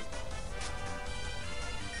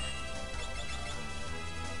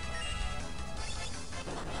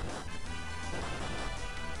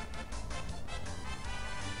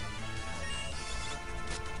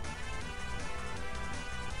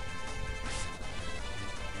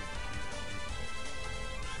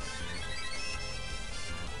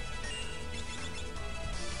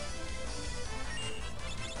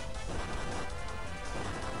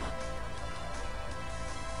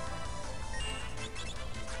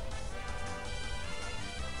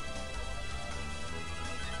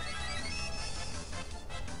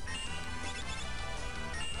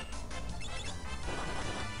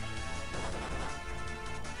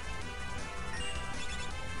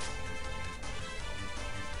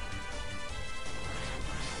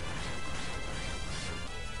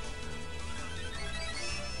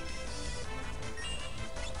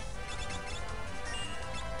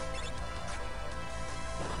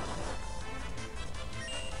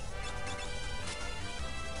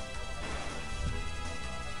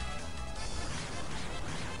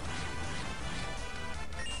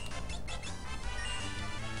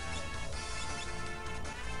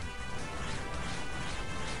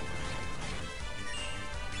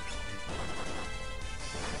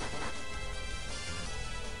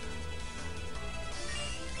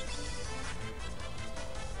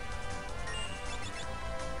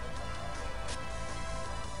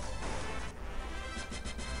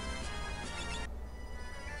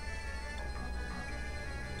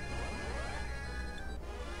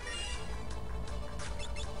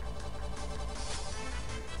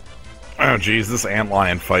 Oh jeez, this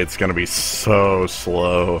antlion fight's gonna be so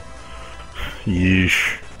slow.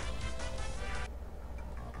 Yeesh.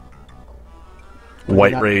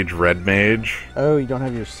 White Rage, Red Mage. Oh, you don't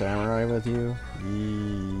have your samurai with you?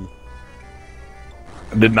 Yee.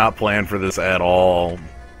 I did not plan for this at all.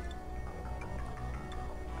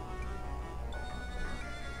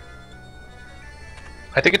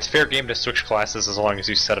 I think it's fair game to switch classes as long as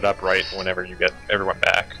you set it up right whenever you get everyone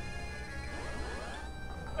back.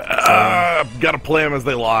 Gotta play them as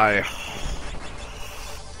they lie.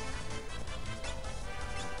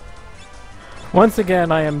 Once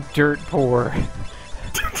again, I am dirt poor.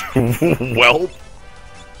 Well,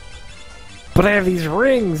 But I have these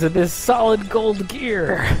rings and this solid gold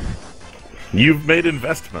gear. you've made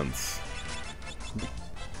investments.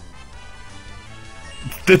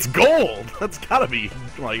 It's gold! That's gotta be,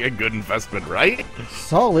 like, a good investment, right?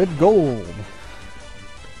 Solid gold.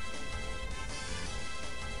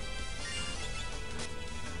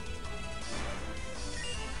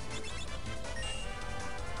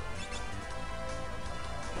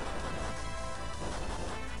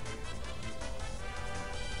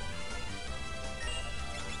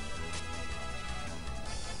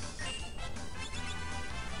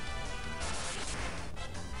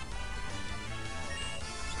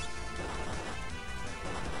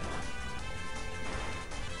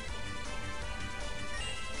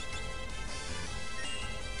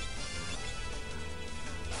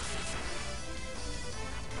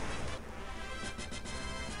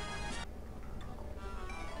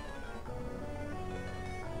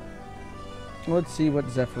 Let's see what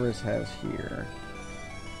Zephyrus has here.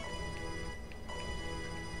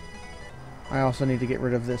 I also need to get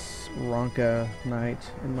rid of this Ronka Knight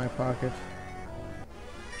in my pocket.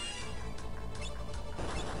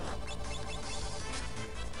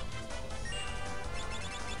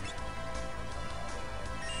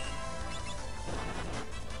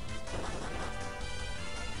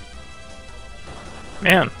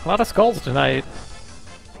 Man, a lot of skulls tonight.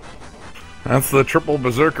 That's the triple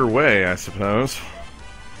berserker way, I suppose.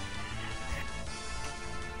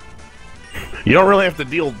 You don't really have to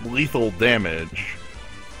deal lethal damage.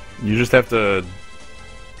 You just have to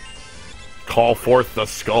call forth the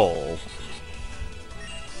skull.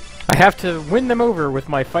 I have to win them over with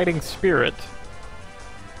my fighting spirit.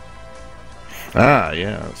 Ah,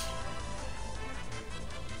 yes.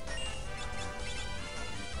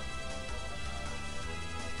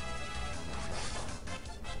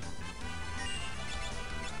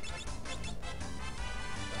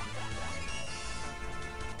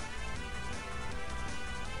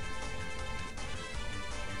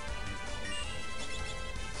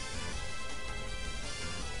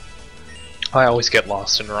 I always get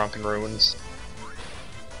lost in Ronkin Ruins.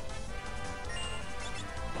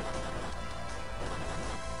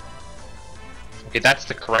 Okay, that's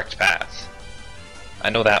the correct path. I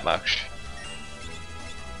know that much.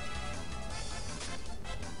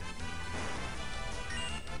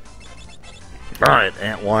 Alright,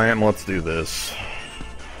 Antlion, let's do this.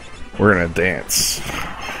 We're gonna dance.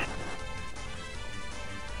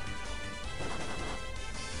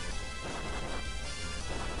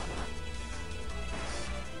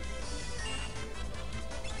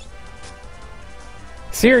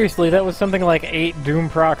 Seriously, that was something like 8 Doom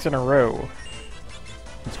procs in a row.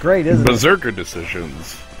 It's great, isn't it? Berserker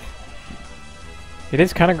decisions. It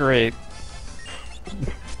is kind of great.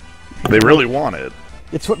 They really want it.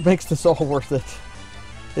 It's what makes this all worth it.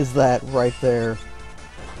 Is that right there.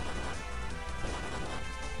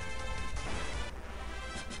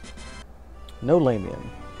 No Lamian.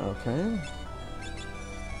 Okay.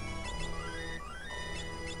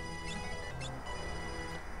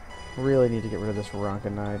 Really need to get rid of this Ronka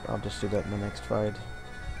Knight. I'll just do that in the next fight.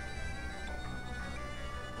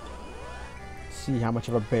 See how much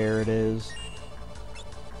of a bear it is.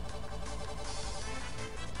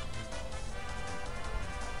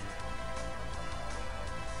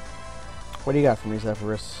 What do you got for me,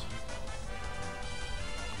 Zephyrus?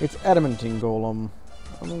 It's Adamantine Golem.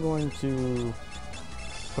 I'm going to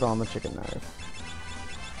put on the chicken knife.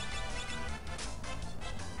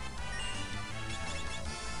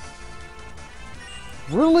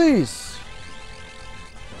 Release!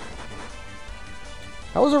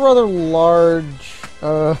 That was a rather large...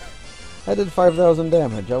 I did 5,000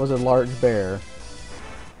 damage. That was a large bear.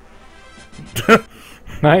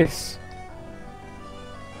 Nice.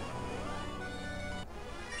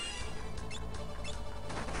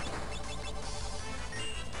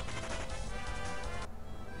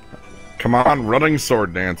 Come on, running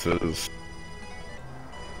sword dances.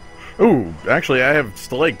 Ooh, actually I have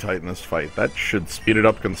Stalactite in this fight. That should speed it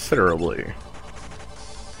up considerably.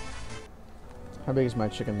 How big is my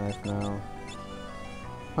chicken knife now?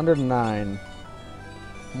 109.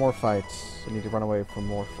 More fights. I need to run away from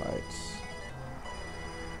more fights.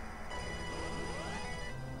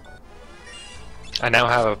 I now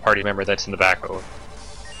have a party member that's in the back row.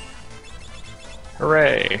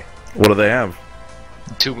 Hooray! What do they have?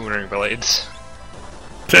 2 Moonring Blades.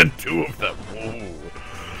 2 of them. Whoa.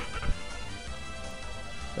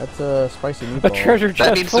 That's a spicy meatball. A treasure That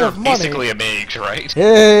chest means full they're of money. basically a mage, right?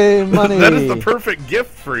 Hey, money! That is the perfect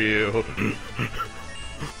gift for you.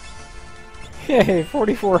 Yay,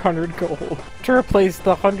 4,400 gold. To replace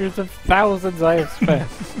the hundreds of thousands I have spent.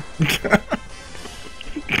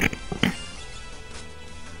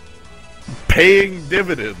 Paying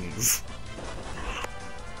dividends.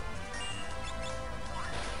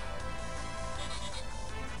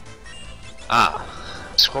 Ah.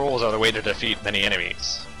 Scrolls are the way to defeat many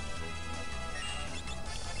enemies.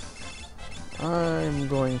 I'm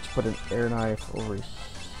going to put an air knife over here.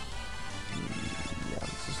 Yeah,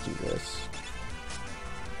 let's just do this.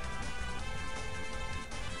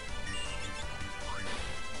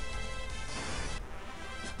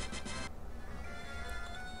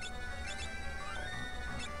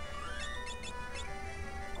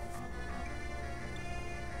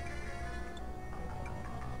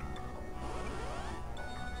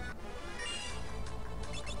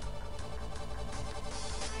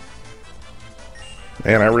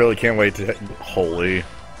 Man, I really can't wait to hit Holy.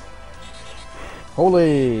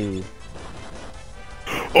 Holy!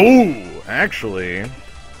 Oh, actually,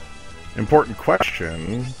 important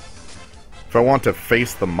question. If I want to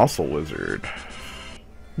face the Muscle Wizard.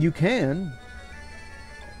 You can.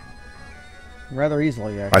 Rather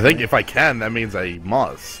easily, actually. I think if I can, that means I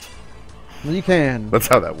must. You can. That's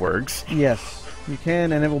how that works. Yes, you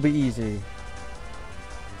can, and it will be easy.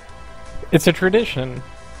 It's a tradition.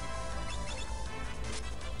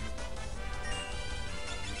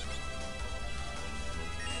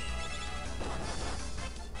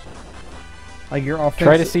 Like your offensive,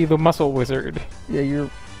 Try to see the muscle wizard. yeah, your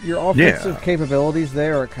offensive capabilities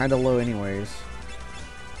there are kind of low, anyways.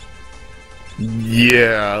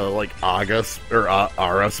 Yeah, like or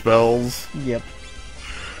Ara spells. Yep.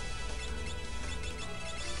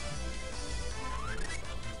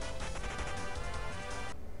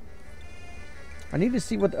 I need to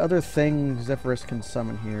see what other things Zephyrus can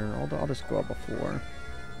summon here. I'll just go up before.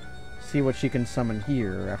 See what she can summon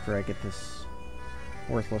here after I get this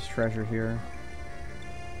worthless treasure here.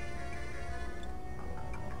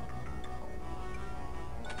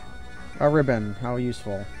 A ribbon, how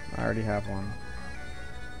useful. I already have one.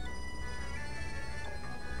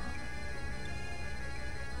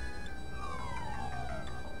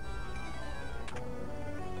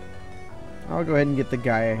 I'll go ahead and get the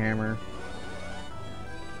Gaia hammer.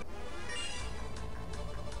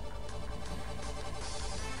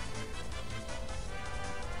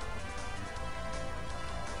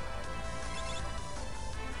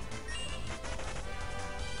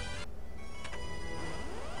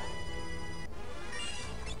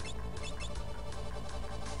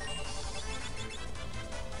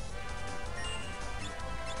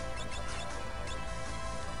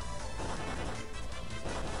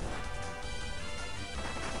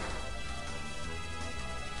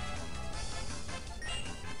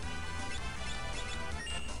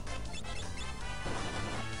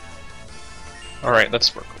 Alright,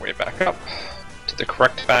 let's work our way back up to the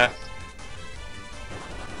correct path.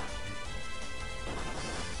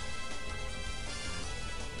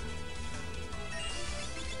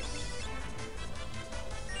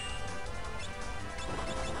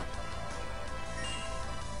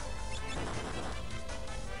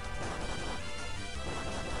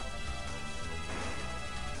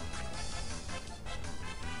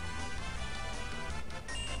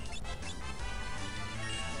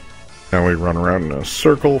 Now we run around in a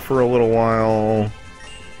circle for a little while.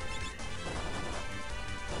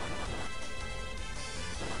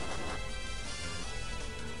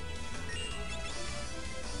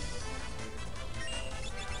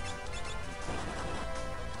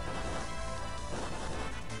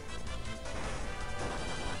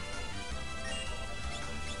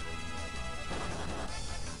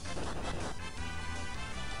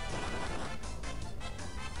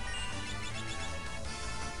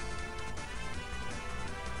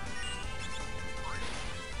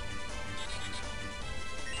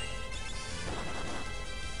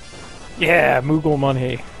 Yeah, Moogle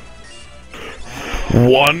money.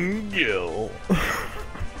 1 gil.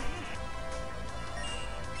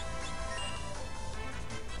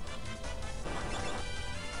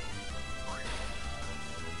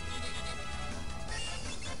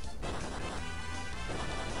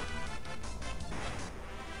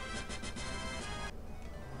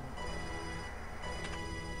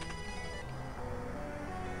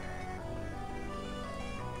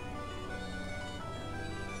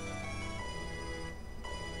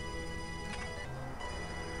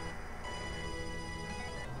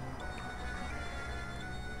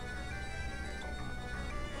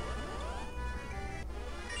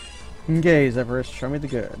 Okay, Zephyrus, show me the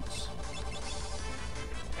goods.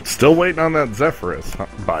 Still waiting on that Zephyrus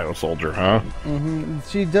bio soldier, huh? Mm-hmm.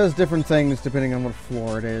 She does different things depending on what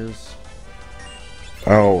floor it is.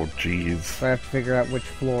 Oh, jeez. So I have to figure out which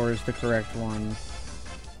floor is the correct one.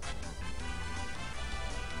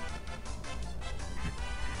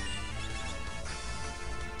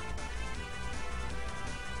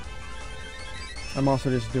 I'm also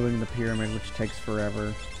just doing the pyramid, which takes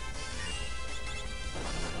forever.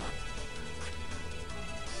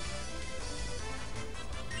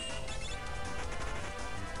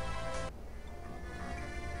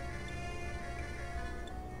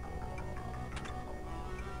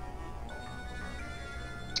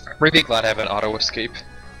 Really glad I have an auto escape.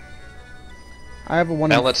 I have a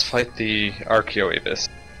 1 Now in, let's fight the Archaeoavis.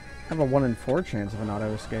 I have a 1 in 4 chance of an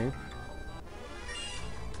auto escape.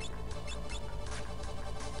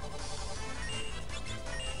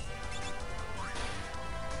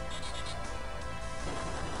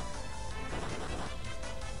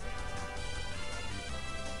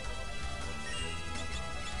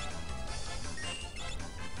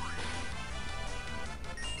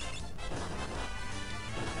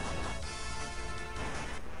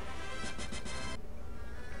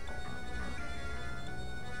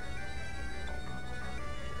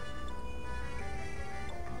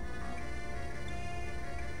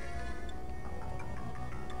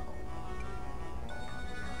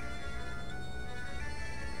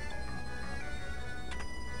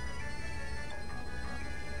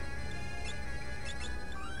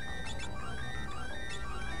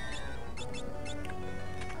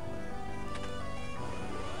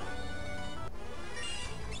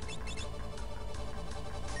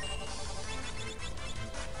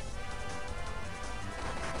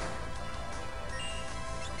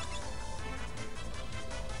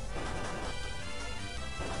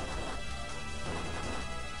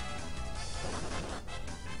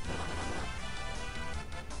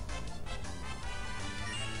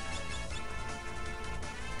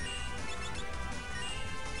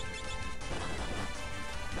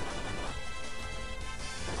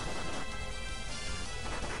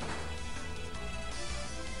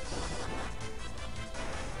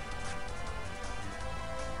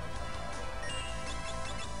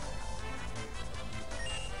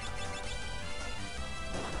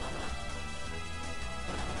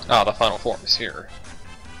 Ah, the final form is here.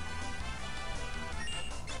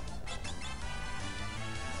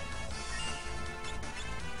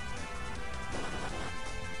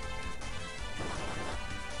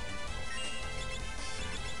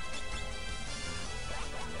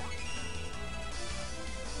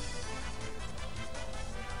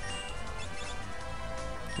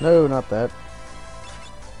 No, not that.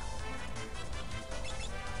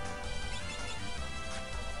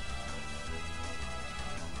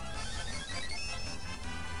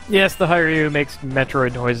 Yes, the Hiryu makes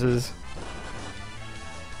Metroid noises.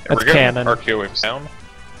 There That's we go. canon. Archaeoavis down.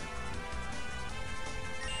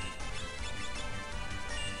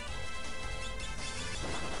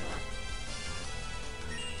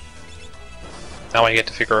 Now I get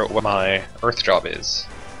to figure out what my Earth job is.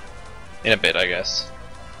 In a bit, I guess.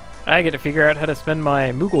 I get to figure out how to spend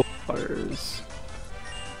my Moogle dollars.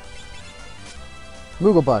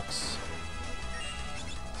 Moogle bucks.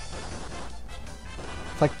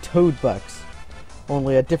 It's like Toad bucks,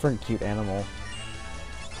 only a different cute animal.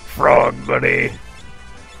 Frog buddy.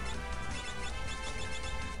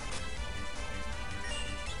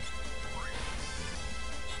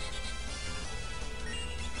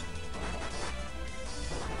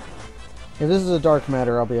 If this is a dark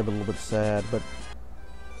matter, I'll be a little bit sad, but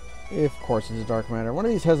of course it's a dark matter. One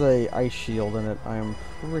of these has a ice shield in it, I'm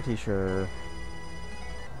pretty sure.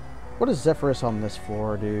 What does Zephyrus on this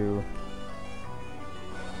floor do?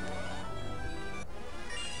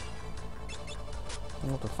 I'll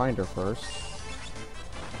have to find her first.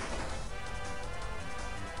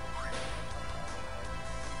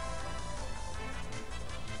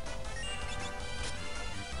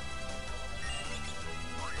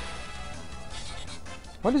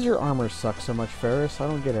 Why does your armor suck so much, Ferris? I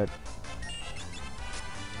don't get it.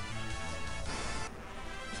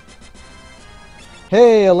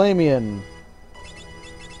 Hey, Alamian!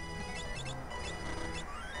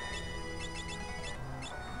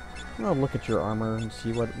 I'll look at your armor and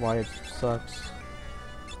see why it sucks.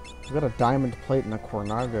 You've got a diamond plate and a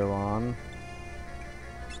Cornago on.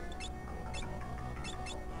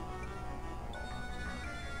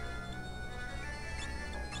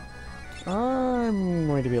 I'm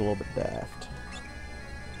going to be a little bit daft.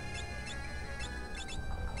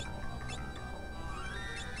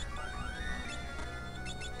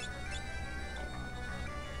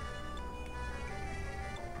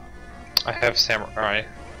 I have samurai,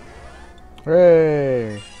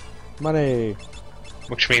 Hooray! Money!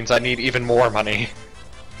 which means I need even more money.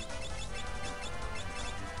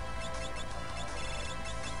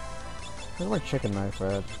 Where's my chicken knife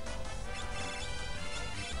at?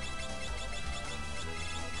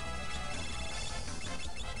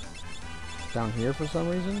 Down here for some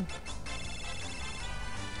reason?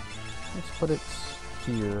 Let's put it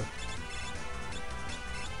here.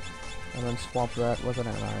 And then swap that with a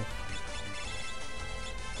knife.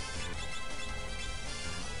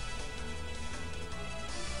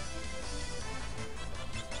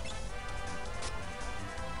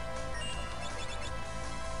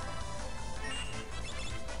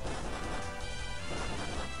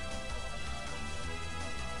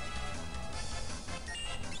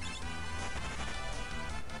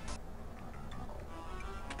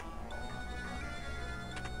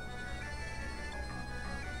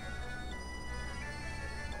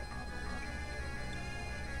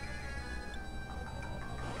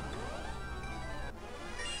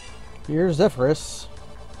 Here's Zephyrus.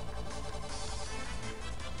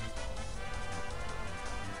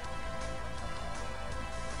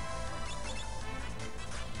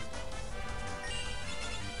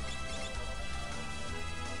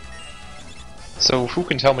 So who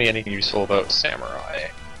can tell me anything useful about samurai?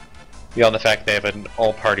 Beyond the fact they have an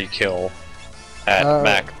all-party kill at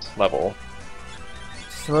max level.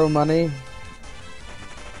 Throw money.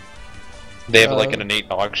 They have like an innate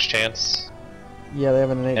dodge chance. Yeah, they have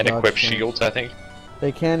an innate And dodge equip chance. shields, I think.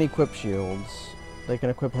 They can equip shields. They can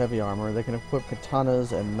equip heavy armor. They can equip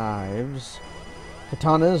katanas and knives.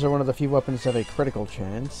 Katanas are one of the few weapons that have a critical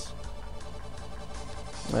chance.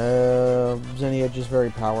 Zenny is very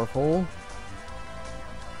powerful.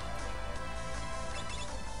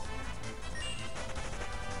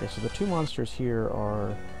 Okay, so the two monsters here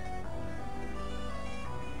are...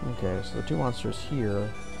 Okay, so the two monsters here...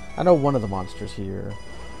 I know one of the monsters here.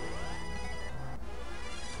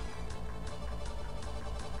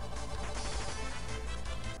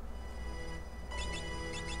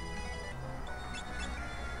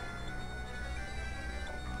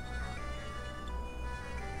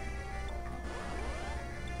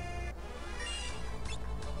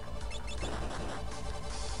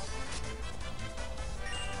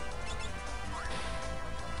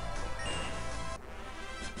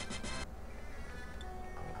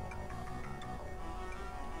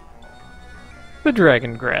 The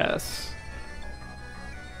dragon grass.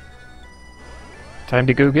 Time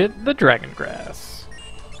to go get the dragon grass.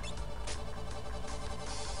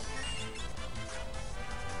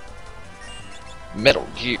 Metal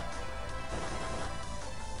Gear.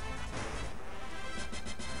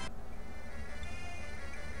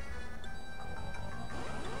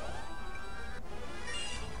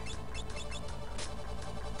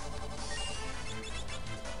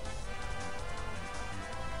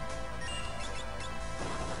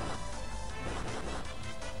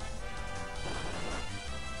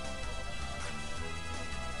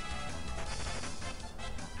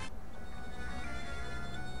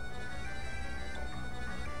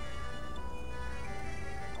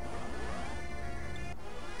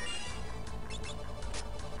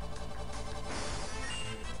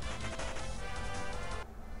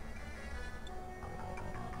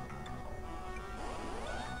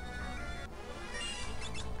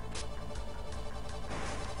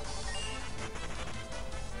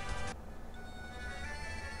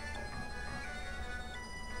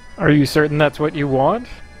 Are you certain that's what you want?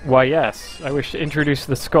 Why yes, I wish to introduce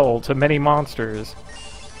the skull to many monsters.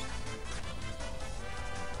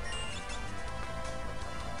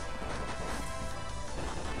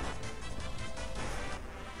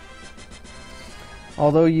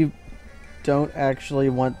 Although you don't actually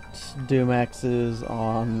want Doomaxes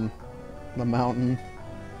on the mountain.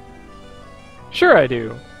 Sure I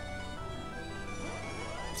do.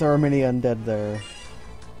 There are many undead there.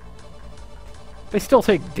 They still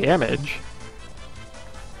take damage.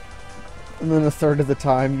 And then a third of the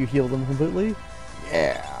time you heal them completely?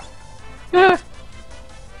 Yeah. Eh.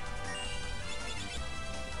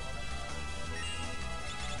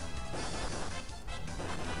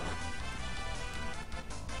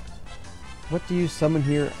 What do you summon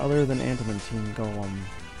here other than Adamantine Golem?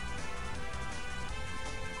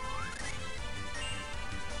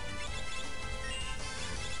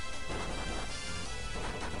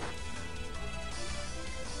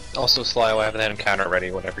 Also, Sly will have that encounter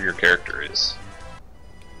ready whenever your character is.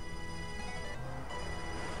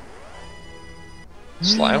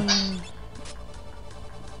 Sly?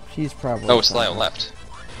 She's probably... Oh, Sly somewhere. left.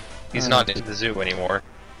 He's not in the zoo anymore.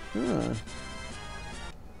 Huh.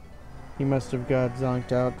 He must have got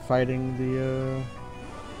zonked out fighting the,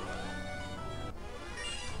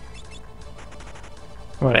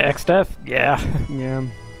 What, X-Death? Yeah. yeah.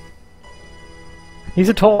 He's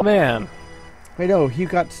a tall man. Wait, no, he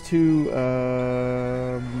got to,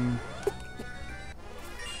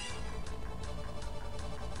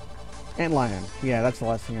 Antlion. Yeah, that's the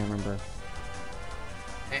last thing I remember.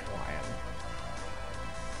 Antlion.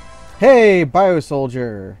 Hey,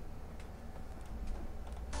 Biosoldier!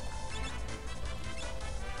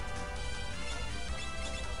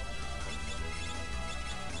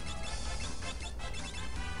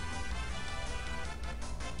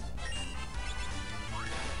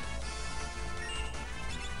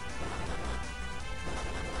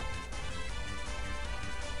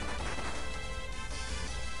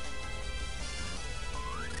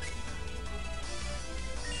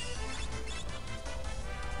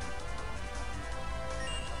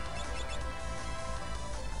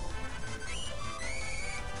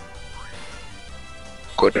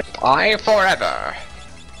 Goodbye forever.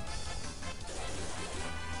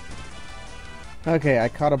 Okay, I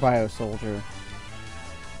caught a Biosoldier.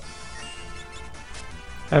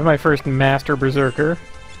 I have my first Master Berserker.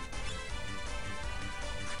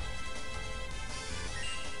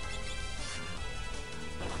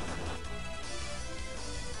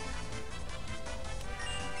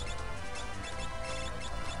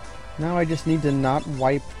 Now I just need to not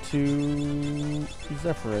wipe to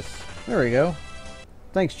Zephyrus. There we go.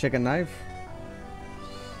 Thanks, Chicken Knife.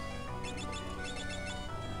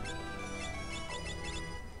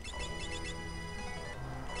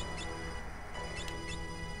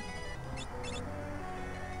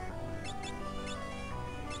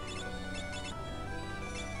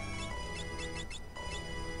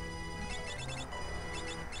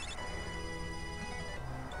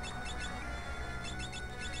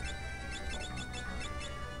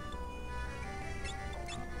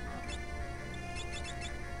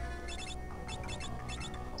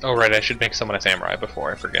 Oh right, I should make someone a samurai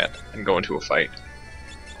before I forget and go into a fight.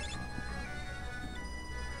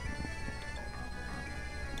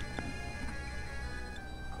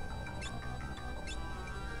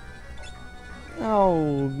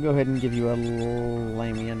 I'll go ahead and give you a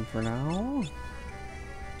Lamian for now.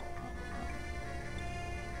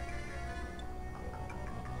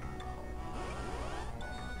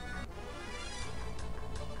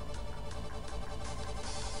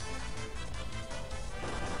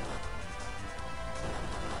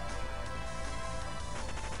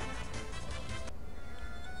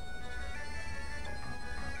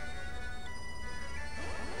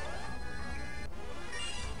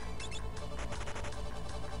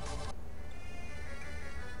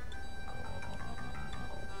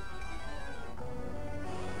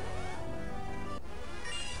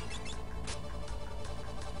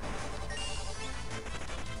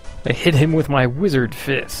 I hit him with my Wizard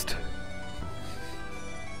Fist.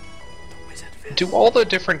 Do all the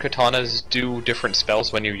different katanas do different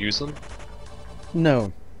spells when you use them?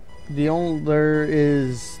 No. There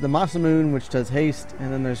is the Masamune, which does haste,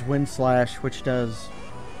 and then there's Wind Slash, which does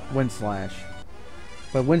Wind Slash.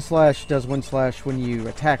 But Wind Slash does Wind Slash when you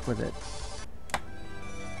attack with it.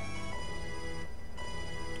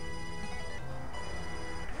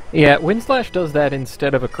 Yeah, Wind Slash does that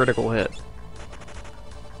instead of a critical hit.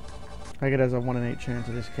 Like it has a 1 in 8 chance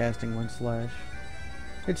of just casting Wind Slash.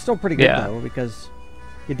 It's still pretty good Yeah. though, because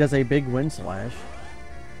it does a big Wind Slash.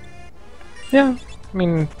 Yeah, I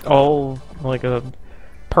mean, all like a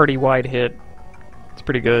party-wide hit. It's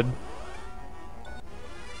pretty good.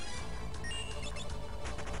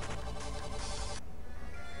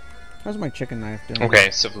 How's my chicken knife doing?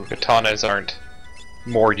 Okay, so katanas aren't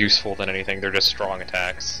more useful than anything, they're just strong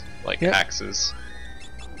attacks, like Yep. axes.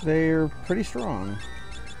 They're pretty strong.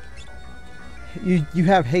 You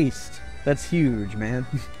have haste. That's huge, man.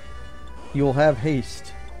 You'll have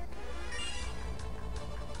haste.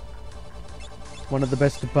 One of the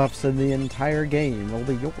best buffs in the entire game will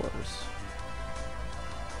be yours.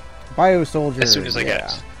 Biosoldier. As soon as I yeah.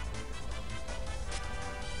 get.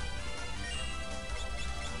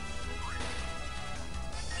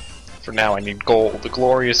 For now I need gold, the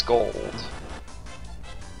glorious gold.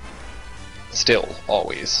 Still,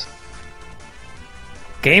 always.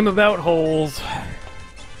 Game about holes.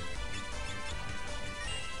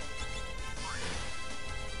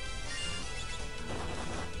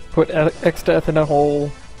 Put X-Death in a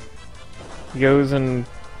hole. He goes and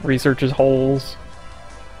researches holes.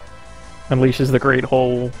 Unleashes the Great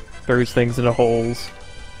Hole. Throws things into holes.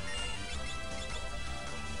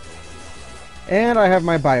 And I have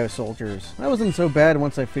my Biosoldiers. That wasn't so bad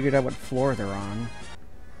once I figured out what floor they're on.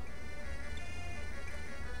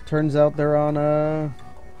 turns out they're on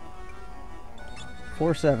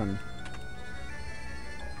 4-7.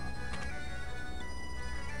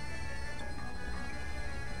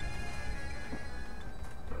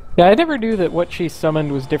 Yeah, I never knew that what she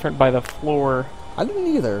summoned was different by the floor. I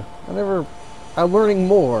didn't either. I'm learning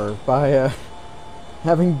more by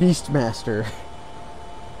having Beastmaster.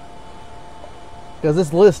 Because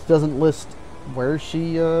this list doesn't list where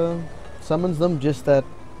she summons them, just that...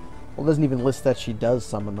 Well, it doesn't even list that she does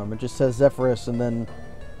summon them. It just says Zephyrus, and then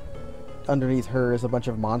underneath her is a bunch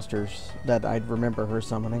of monsters that I'd remember her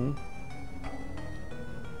summoning.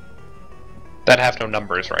 That have no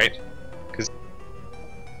numbers, right? Because...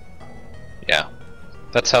 Yeah.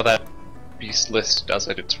 That's how that beast list does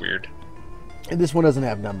it. It's weird. And this one doesn't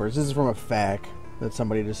have numbers. This is from a FAQ that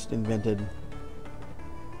somebody just invented.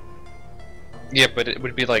 Yeah, but it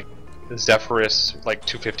would be like Zephyrus, like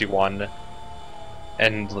 251,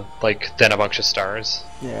 and like then a bunch of stars.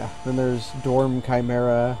 Yeah. Then there's Dorm,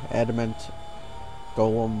 Chimera, Adamant,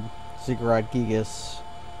 Golem, Ziggurat, Gigas,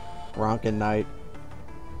 Ronkin Knight.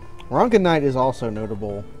 Ronkin Knight is also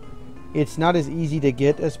notable. It's not as easy to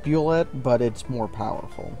get as Bulette, but it's more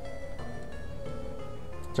powerful.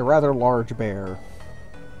 It's a rather large bear.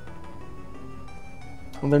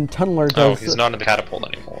 And then Tunneler does... Oh, he's not in the catapult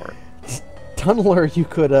anymore. Tunneler you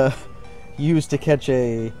could use to catch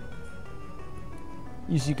a...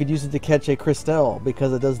 You could use it to catch a Christelle,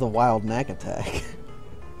 because it does the wild knack attack.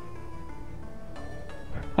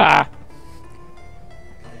 Ah!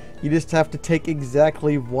 You just have to take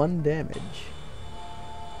exactly 1 damage.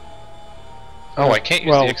 Oh, I can't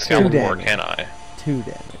use Well, the 2 Excalibur, damage. can I? 2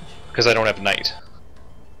 damage. Because I don't have Knight.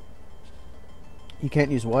 You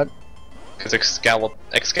can't use what? Because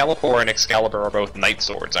Excalibur and Excalibur are both Knight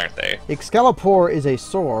swords, aren't they? Excalibur is a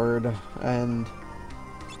sword, and...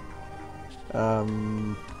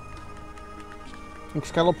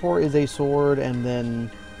 Excalibur is a sword, and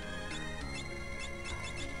then...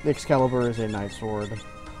 Excalibur is a knight sword.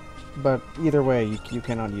 But either way, you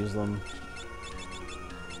cannot use them.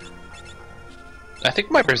 I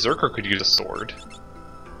think my Berserker could use a sword.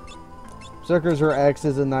 Berserkers are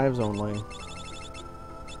axes and knives only.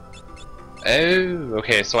 Oh,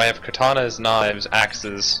 okay, so I have katanas, knives,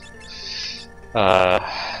 axes, and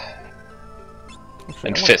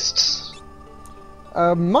fists.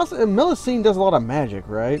 Melusine does a lot of magic,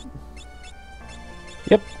 right?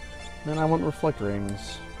 Yep. Then I want Reflect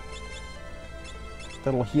Rings.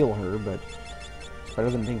 That'll heal her, but it's better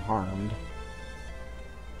than being harmed.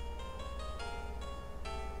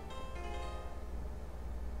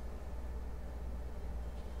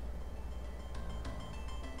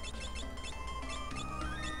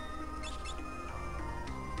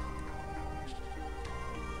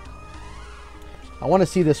 I want to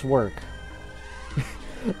see this work.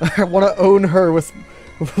 I want to own her with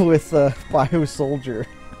Bio Soldier.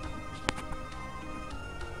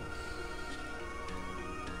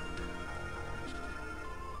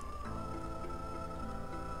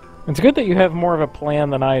 It's good that you have more of a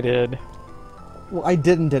plan than I did. Well, I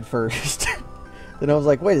didn't at first. Then I was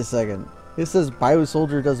like, wait a second. This says Bio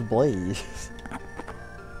Soldier does Blaze.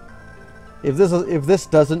 If this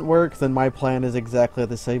doesn't work, then my plan is exactly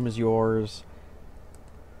the same as yours.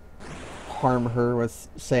 Harm her with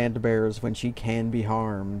sand bears when she can be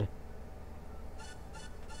harmed.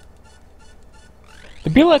 The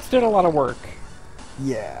Bulettes did a lot of work.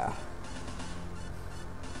 Yeah.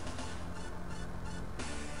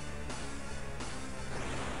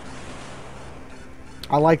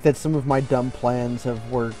 I like that some of my dumb plans have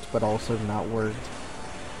worked, but also not worked.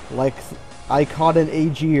 Like, I caught an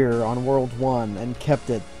Aegir on World 1 and kept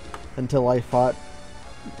it until I fought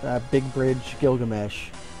Big Bridge Gilgamesh,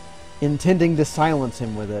 intending to silence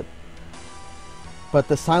him with it. But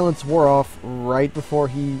the silence wore off right before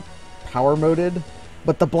he power moded,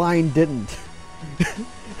 but the blind didn't.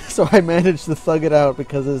 So I managed to thug it out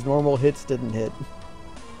because his normal hits didn't hit.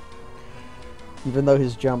 Even though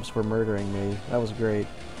his jumps were murdering me. That was great.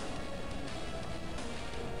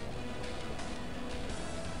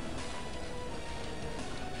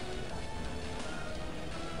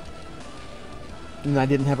 And I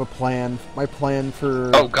didn't have a plan. My plan for...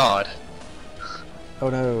 Oh god. Oh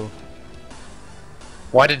no.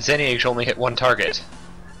 Why did Zenage only hit 1 target?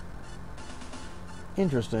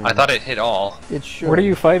 Interesting. I thought it hit all. It should. What are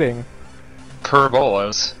you fighting? Per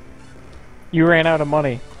bolos. You ran out of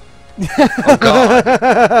money. Oh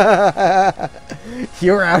god.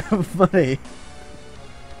 You're out of money.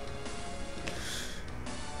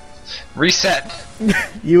 Reset!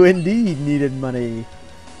 You indeed needed money.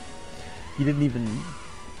 You didn't even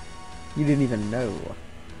know.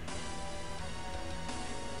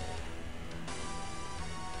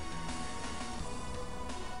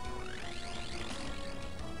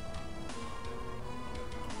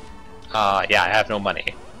 Yeah, I have no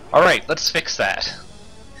money. Alright, let's fix that.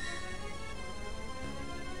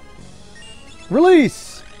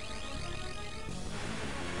 Release!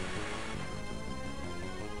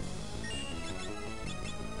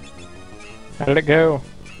 How did it go?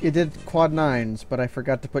 It did quad 9s, but I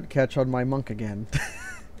forgot to put catch on my monk again.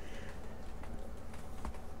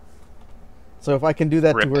 So if I can do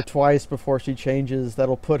that Rip. to her twice before she changes,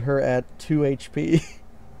 that'll put her at 2 HP.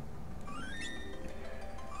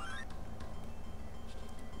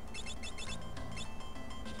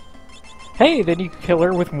 Hey, then you kill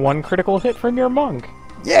her with 1 critical hit from your monk.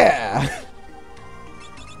 Yeah!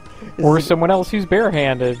 Or someone else who's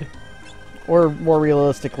barehanded. Or more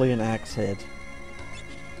realistically, an axe hit.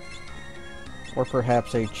 Or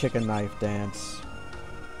perhaps a chicken knife dance.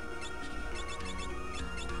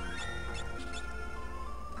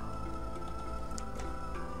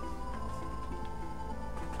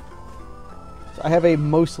 So I have a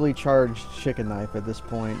mostly charged chicken knife at this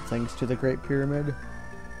point, thanks to the Great Pyramid.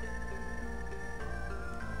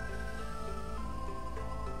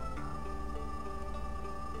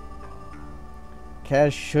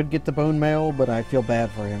 Kaz should get the bone mail, but I feel bad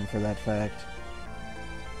for him for that fact.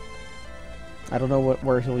 I don't know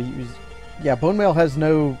where he'll use... Yeah, bone mail has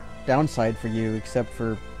no downside for you except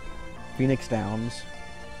for Phoenix Downs.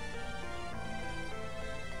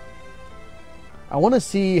 I want to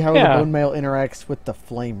see how the bone mail interacts with the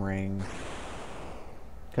flame ring.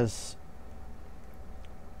 Because...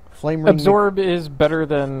 flame ring... Absorb is better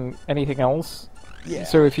than anything else. Yeah.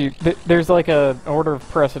 So if you... there's like an order of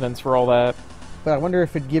precedence for all that. But I wonder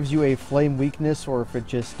if it gives you a flame weakness or if it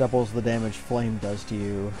just doubles the damage flame does to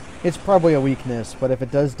you. It's probably a weakness, but if it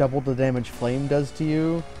does double the damage flame does to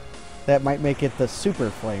you, that might make it the super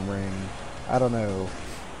flame ring. I don't know.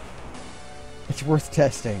 It's worth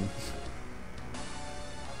testing.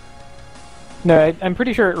 No, I'm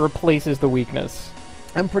pretty sure it replaces the weakness.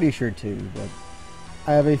 I'm pretty sure too, but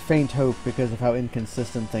I have a faint hope because of how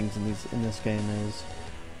inconsistent things in this game is.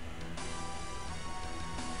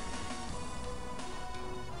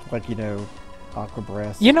 Like, you know, Aqua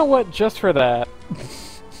Breath. You know what? Just for that.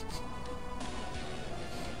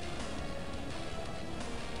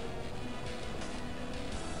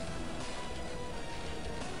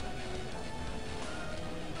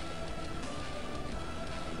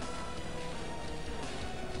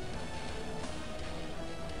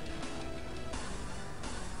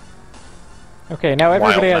 Okay, now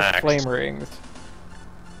everybody has Wild flame rings.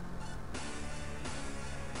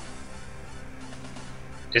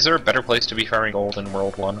 Is there a better place to be farming gold in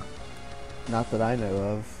World 1? Not that I know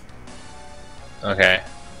of. Okay.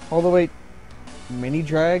 Although, wait, mini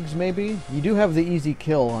drags maybe? You do have the easy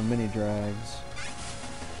kill on mini drags.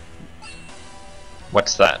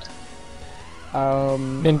 What's that?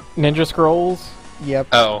 Ninja scrolls? Yep.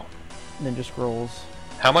 Oh. Ninja scrolls.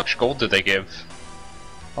 How much gold do they give?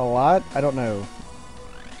 A lot? I don't know.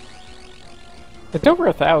 It's over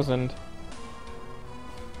 1,000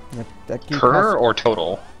 That keeps Per or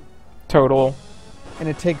total? total. And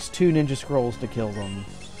it takes 2 ninja scrolls to kill them.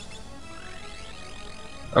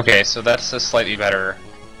 Okay, so that's a slightly better...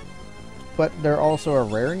 But they're also a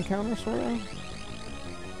rare encounter, sort of?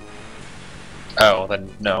 Oh, then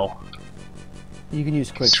no. You can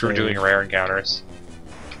use quick Screw save. doing rare encounters.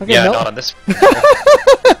 Okay, Yeah, not on this...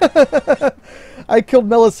 I killed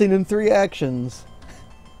Melusine in 3 actions.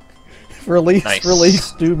 Release, Nice.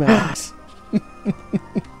 release, do max.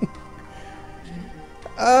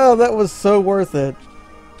 Oh, that was so worth it.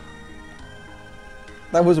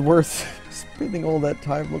 That was worth spending all that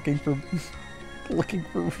time looking for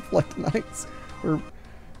Reflect Knights. Or,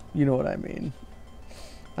 you know what I mean.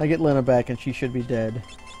 I get Lena back and she should be dead.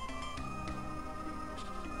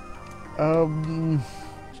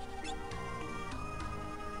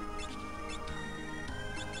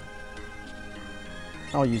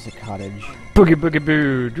 I'll use a cottage. Boogie boogie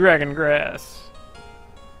boo, dragon grass.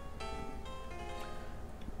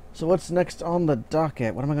 So what's next on the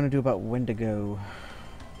docket? What am I going to do about Wendigo?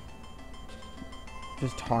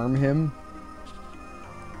 Just harm him?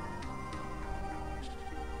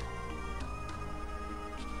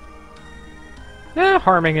 Yeah,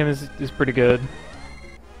 harming him is pretty good.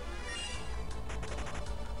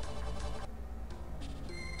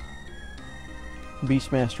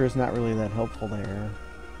 Beastmaster is not really that helpful there,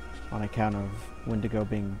 on account of Wendigo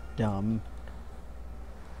being dumb.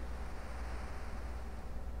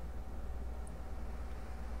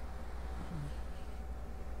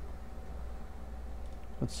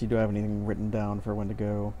 Let's see, do I have anything written down for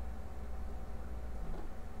Wendigo?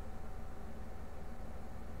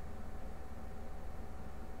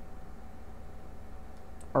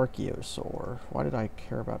 Archaeosaur. Why did I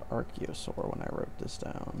care about Archaeosaur when I wrote this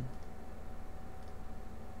down?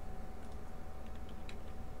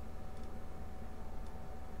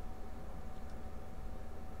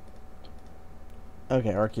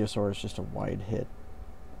 Okay, Archaeosaur is just a wide hit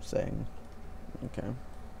thing. Okay.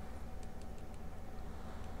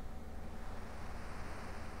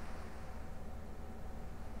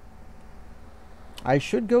 I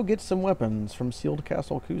should go get some weapons from Sealed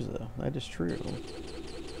Castle Kuza. That is true.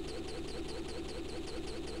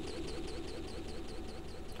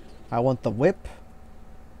 I want the whip,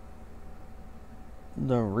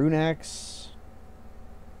 the rune axe,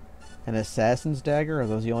 and assassin's dagger. Are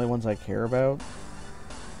those the only ones I care about?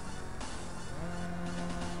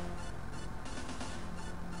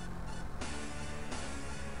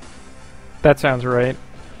 That sounds right.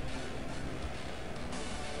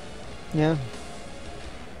 Yeah.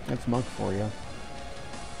 That's monk for you.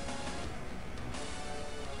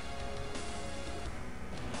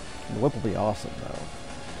 The whip will be awesome, though.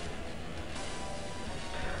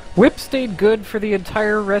 Whip stayed good for the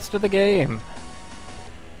entire rest of the game.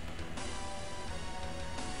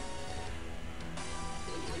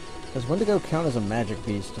 Does Wendigo count as a magic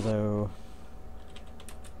beast, though?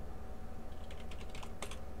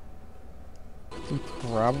 He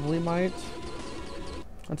probably might.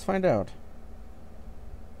 Let's find out.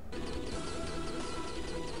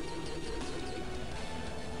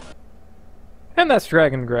 And that's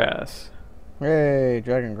Dragon Grass. Hey,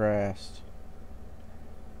 Dragon Grass.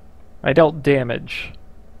 I dealt damage.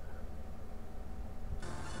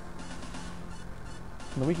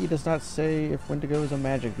 The wiki does not say if Wendigo is a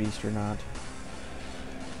magic beast or not.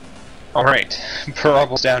 Alright,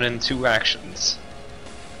 Parabol's down in 2 actions.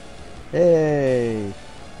 Hey!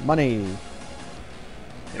 Money!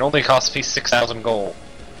 It only cost me 6,000 gold.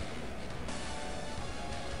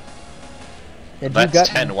 And That's you got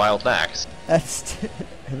 10 wild max. That's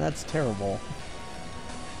and that's terrible.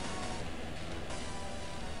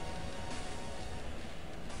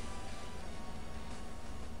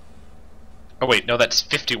 Oh wait, no, that's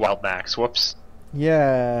 50 wild max. Whoops.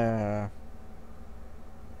 Yeah.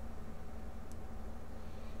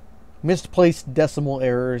 Misplaced decimal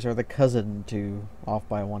errors are the cousin to off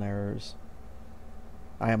by 1 errors.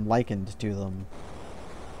 I am likened to them.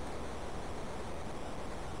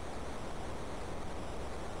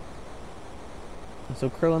 So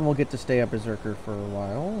Krillin will get to stay a berserker for a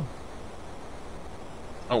while.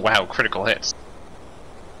 Oh wow, critical hits.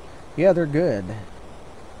 Yeah, they're good.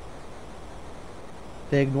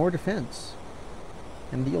 They ignore defense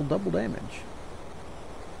and deal double damage.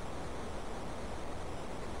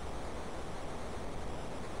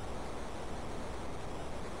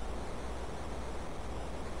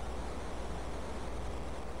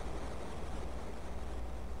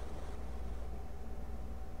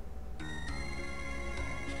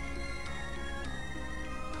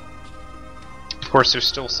 Of course, there's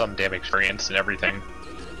still some damage variance and everything.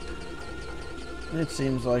 It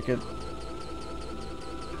seems like it.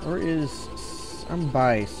 Or is... I'm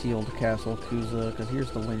by Sealed Castle Kuza, because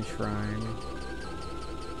here's the Wind Shrine.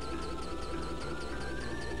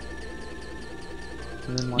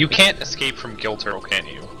 And then, like, You can't escape from Gilturtle, can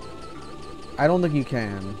you? I don't think you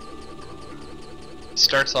can.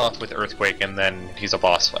 Starts off with Earthquake and then he's a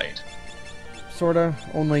boss fight. Sorta,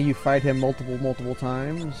 only you fight him multiple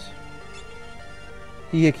times.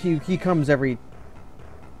 He comes every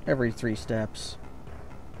 3 steps.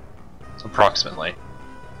 Approximately.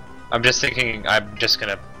 I'm just thinking I'm just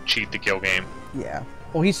gonna cheat the Gil game. Yeah.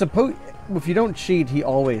 Well, he's supposed... If you don't cheat, he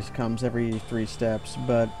always comes every 3 steps.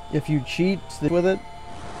 But if you cheat with it...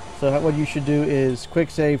 So what you should do is quick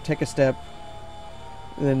save, take a step,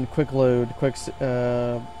 then quick load,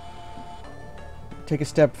 take a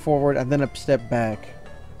step forward, and then a step back.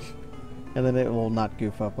 And then it will not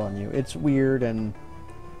goof up on you. It's weird and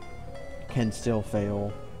can still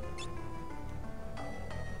fail.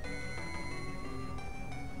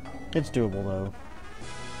 It's doable, though.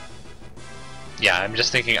 Yeah, I'm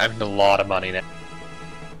just thinking I have a lot of money now.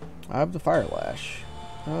 I have the Fire Lash.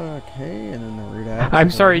 Okay, and then the Root Axe. I'm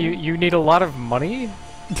sorry, you need a lot of money?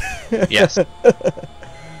 Yes.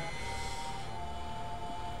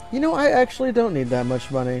 You know, I actually don't need that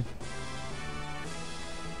much money.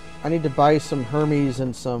 I need to buy some Hermes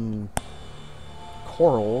and some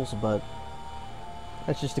corals, but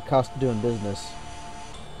that's just the cost of doing business.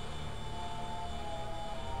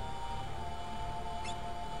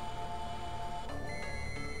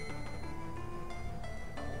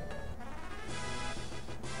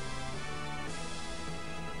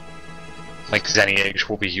 Like Zenny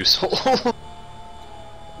will be useful.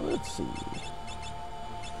 Let's see.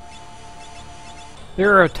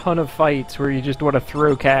 There are a ton of fights where you just want to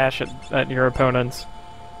throw cash at your opponents.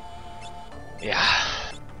 Yeah.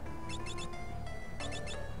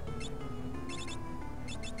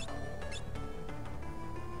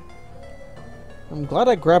 I'm glad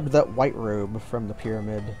I grabbed that white robe from the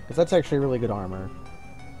pyramid, because that's actually really good armor.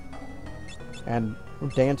 And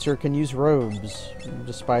Dancer can use robes,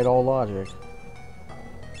 despite all logic.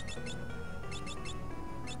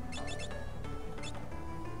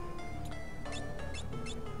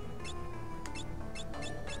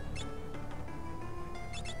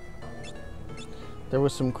 There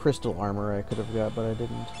was some crystal armor I could have got, but I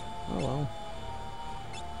didn't. Oh well.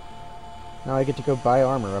 Now I get to go buy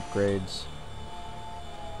armor upgrades.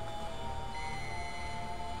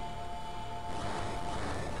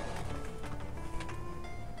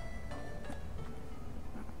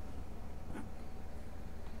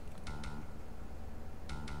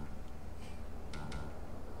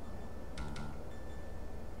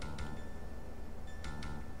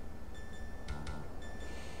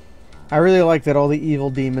 I really like that all the evil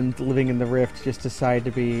demons living in the rift just decide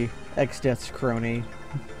to be X-Death's crony.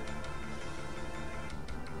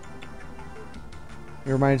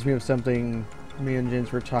 It reminds me of something me and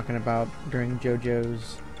Jins were talking about during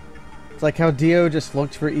JoJo's. It's like how Dio just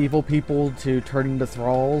looked for evil people to turn into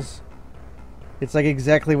thralls. It's like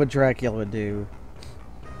exactly what Dracula would do.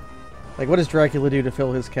 Like, what does Dracula do to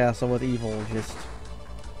fill his castle with evil? Just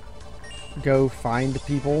go find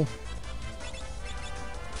people?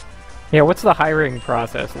 Yeah, what's the hiring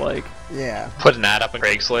process like? Yeah. Put an ad up on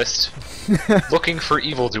Craigslist. Looking for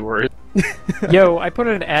evildoers. Yo, I put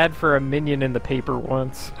an ad for a minion in the paper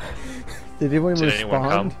once. Did anyone Did respond? anyone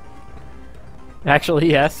come?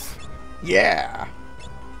 Actually, yes. Yeah!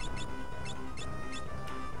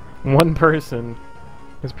 One person.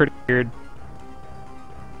 It was pretty weird.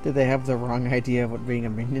 Did they have the wrong idea of what being a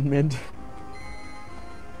minion meant?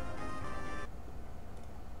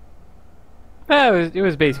 It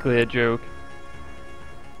was basically a joke.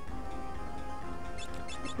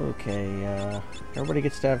 Okay, everybody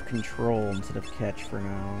gets to have control instead of catch for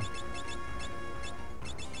now.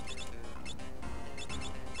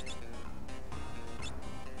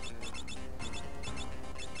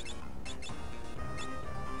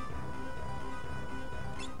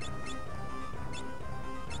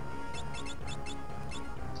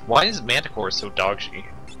 Why is Manticore so doggy?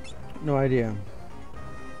 No idea.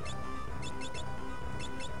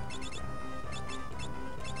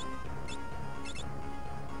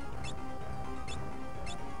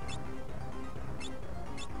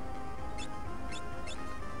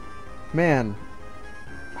 Man,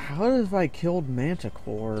 how have I killed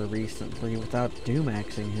Manticore recently without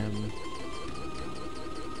Doomaxing him?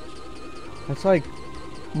 That's like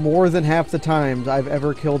more than half the times I've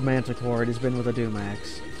ever killed Manticore, it has been with a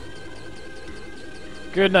Doomax.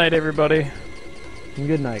 Good night, everybody. And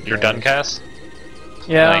good night, You're guys. done, Cass?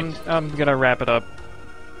 Yeah, Night. I'm gonna wrap it up.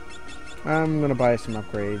 I'm gonna buy some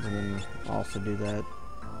upgrades and then also do that.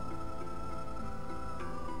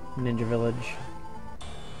 Ninja Village.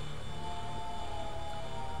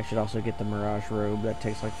 I should also get the Mirage Robe. That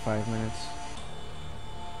takes like 5 minutes.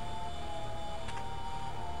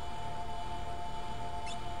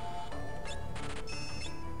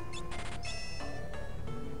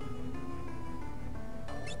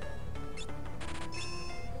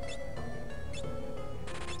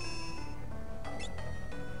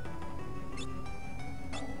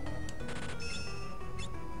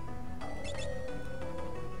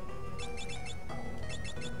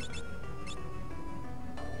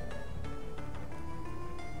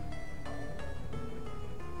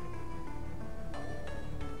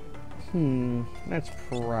 That's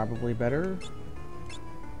probably better.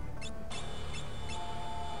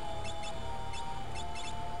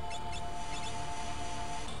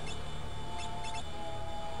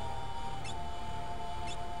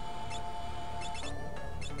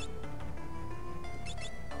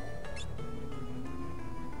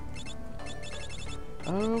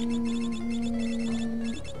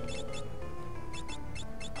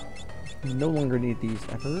 No longer need these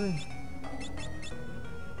ever.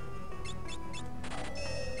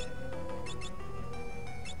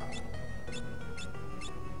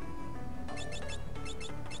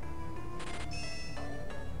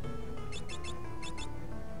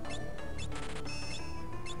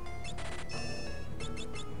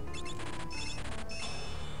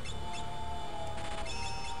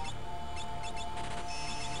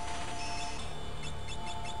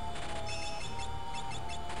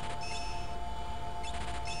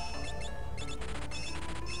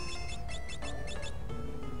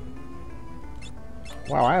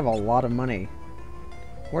 Wow, I have a lot of money.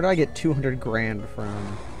 Where did I get 200 grand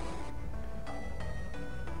from?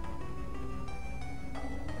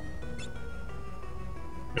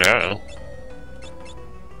 Yeah.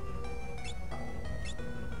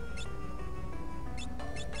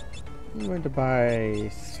 I'm going to buy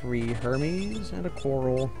 3 Hermes and a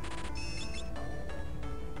coral.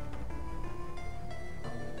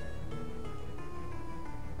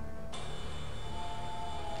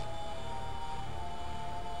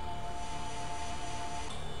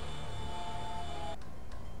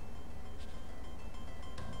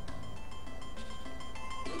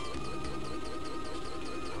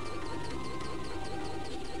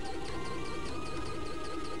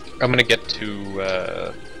 I'm gonna get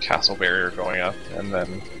to Castle Barrier going up, and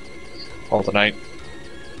then all the night.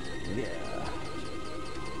 Yeah.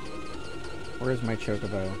 Where's my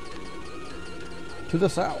chocobo? To the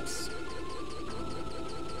south.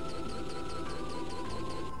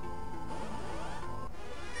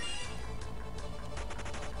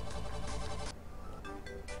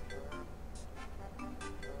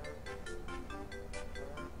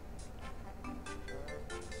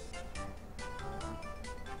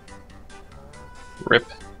 Rip.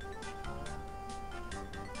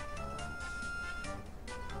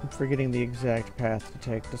 I'm forgetting the exact path to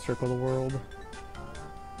take to circle the world.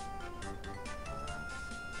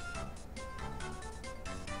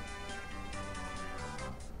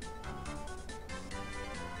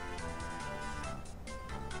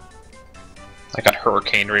 I got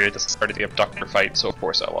hurricane rated at the start of the abductor fight, so of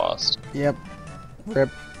course I lost. Yep. Rip.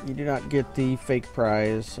 You do not get the fake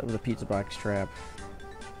prize of the pizza box trap.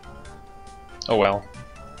 Oh well.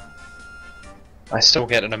 I still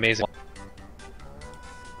get an amazing.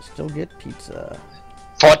 Still get pizza.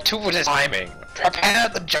 Fortuitous timing! Prepare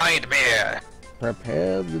the giant beer!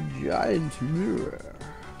 Prepare the giant mirror.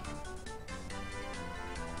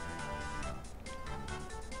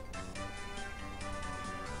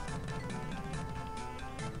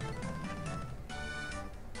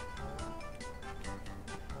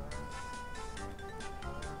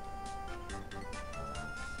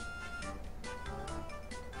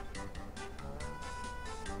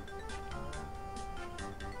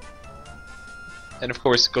 And of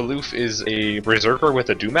course, Galoof is a berserker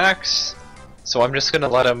with a Dumax, so I'm just gonna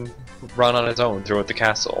let him run on his own throughout the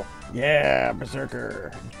castle. Yeah,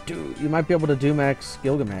 Berserker. Dude, you might be able to Dumax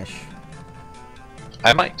Gilgamesh.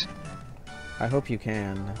 I might. I hope you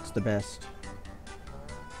can. It's the best.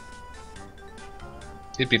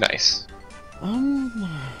 It'd be nice.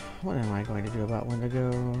 What am I going to do about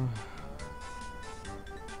Wendigo?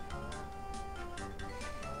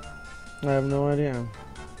 I have no idea.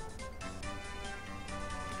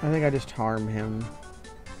 I think I just harm him.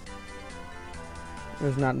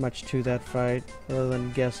 There's not much to that fight, other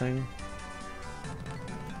than guessing.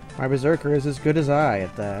 My Berserker is as good as I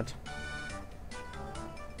at that.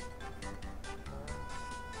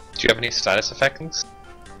 Do you have any status effects?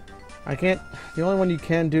 I can't... The only one you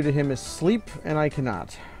can do to him is sleep, and I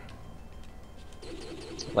cannot.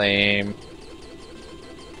 Lame.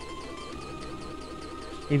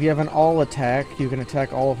 If you have an all attack, you can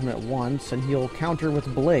attack all of them at once, and he'll counter with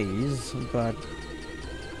Blaze, but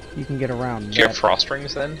you can get around that. Do you have frost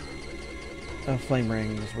rings then? Flame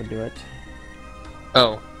Rings would do it.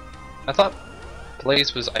 Oh. I thought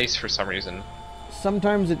Blaze was ice for some reason.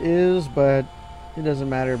 Sometimes it is, but it doesn't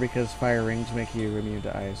matter because Fire Rings make you immune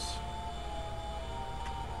to ice.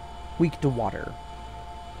 Weak to water.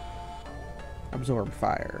 Absorb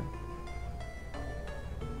fire.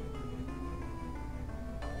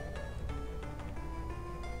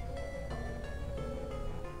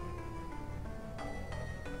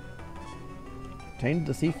 Obtained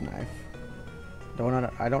the thief knife.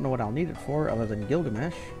 I don't know what I'll need it for other than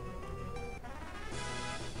Gilgamesh.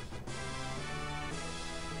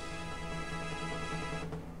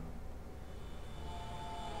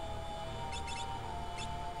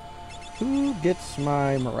 Who gets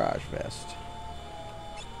my Mirage Vest?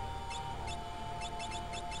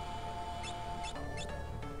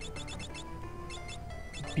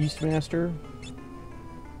 Beastmaster?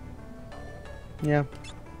 Yeah.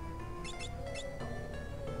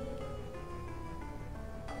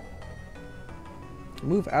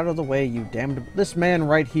 Move out of the way, you damned... This man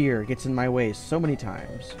right here gets in my way so many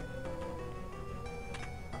times.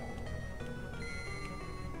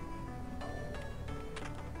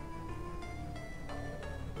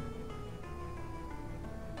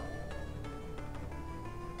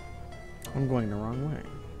 I'm going the wrong way.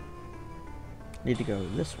 Need to go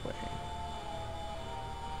this way.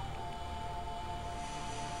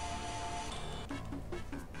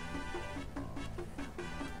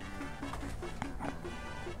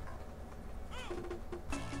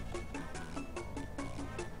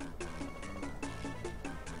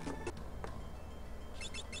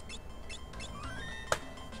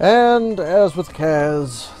 And as with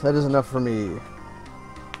Kaz, that is enough for me.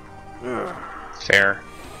 Fair.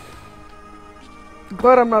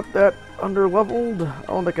 Glad I'm not that underleveled. I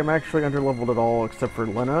don't think I'm actually underleveled at all, except for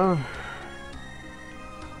Lena.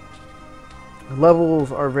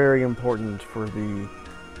 Levels are very important for the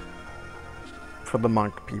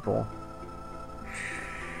monk people.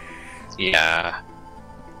 Yeah.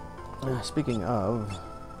 Speaking of,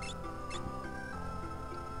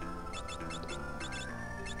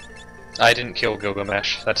 I didn't kill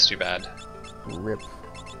Gilgamesh. That's too bad. rip.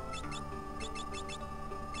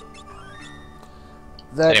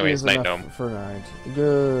 That Anyways, is night enough gnome. for night.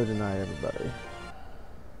 Good night, everybody.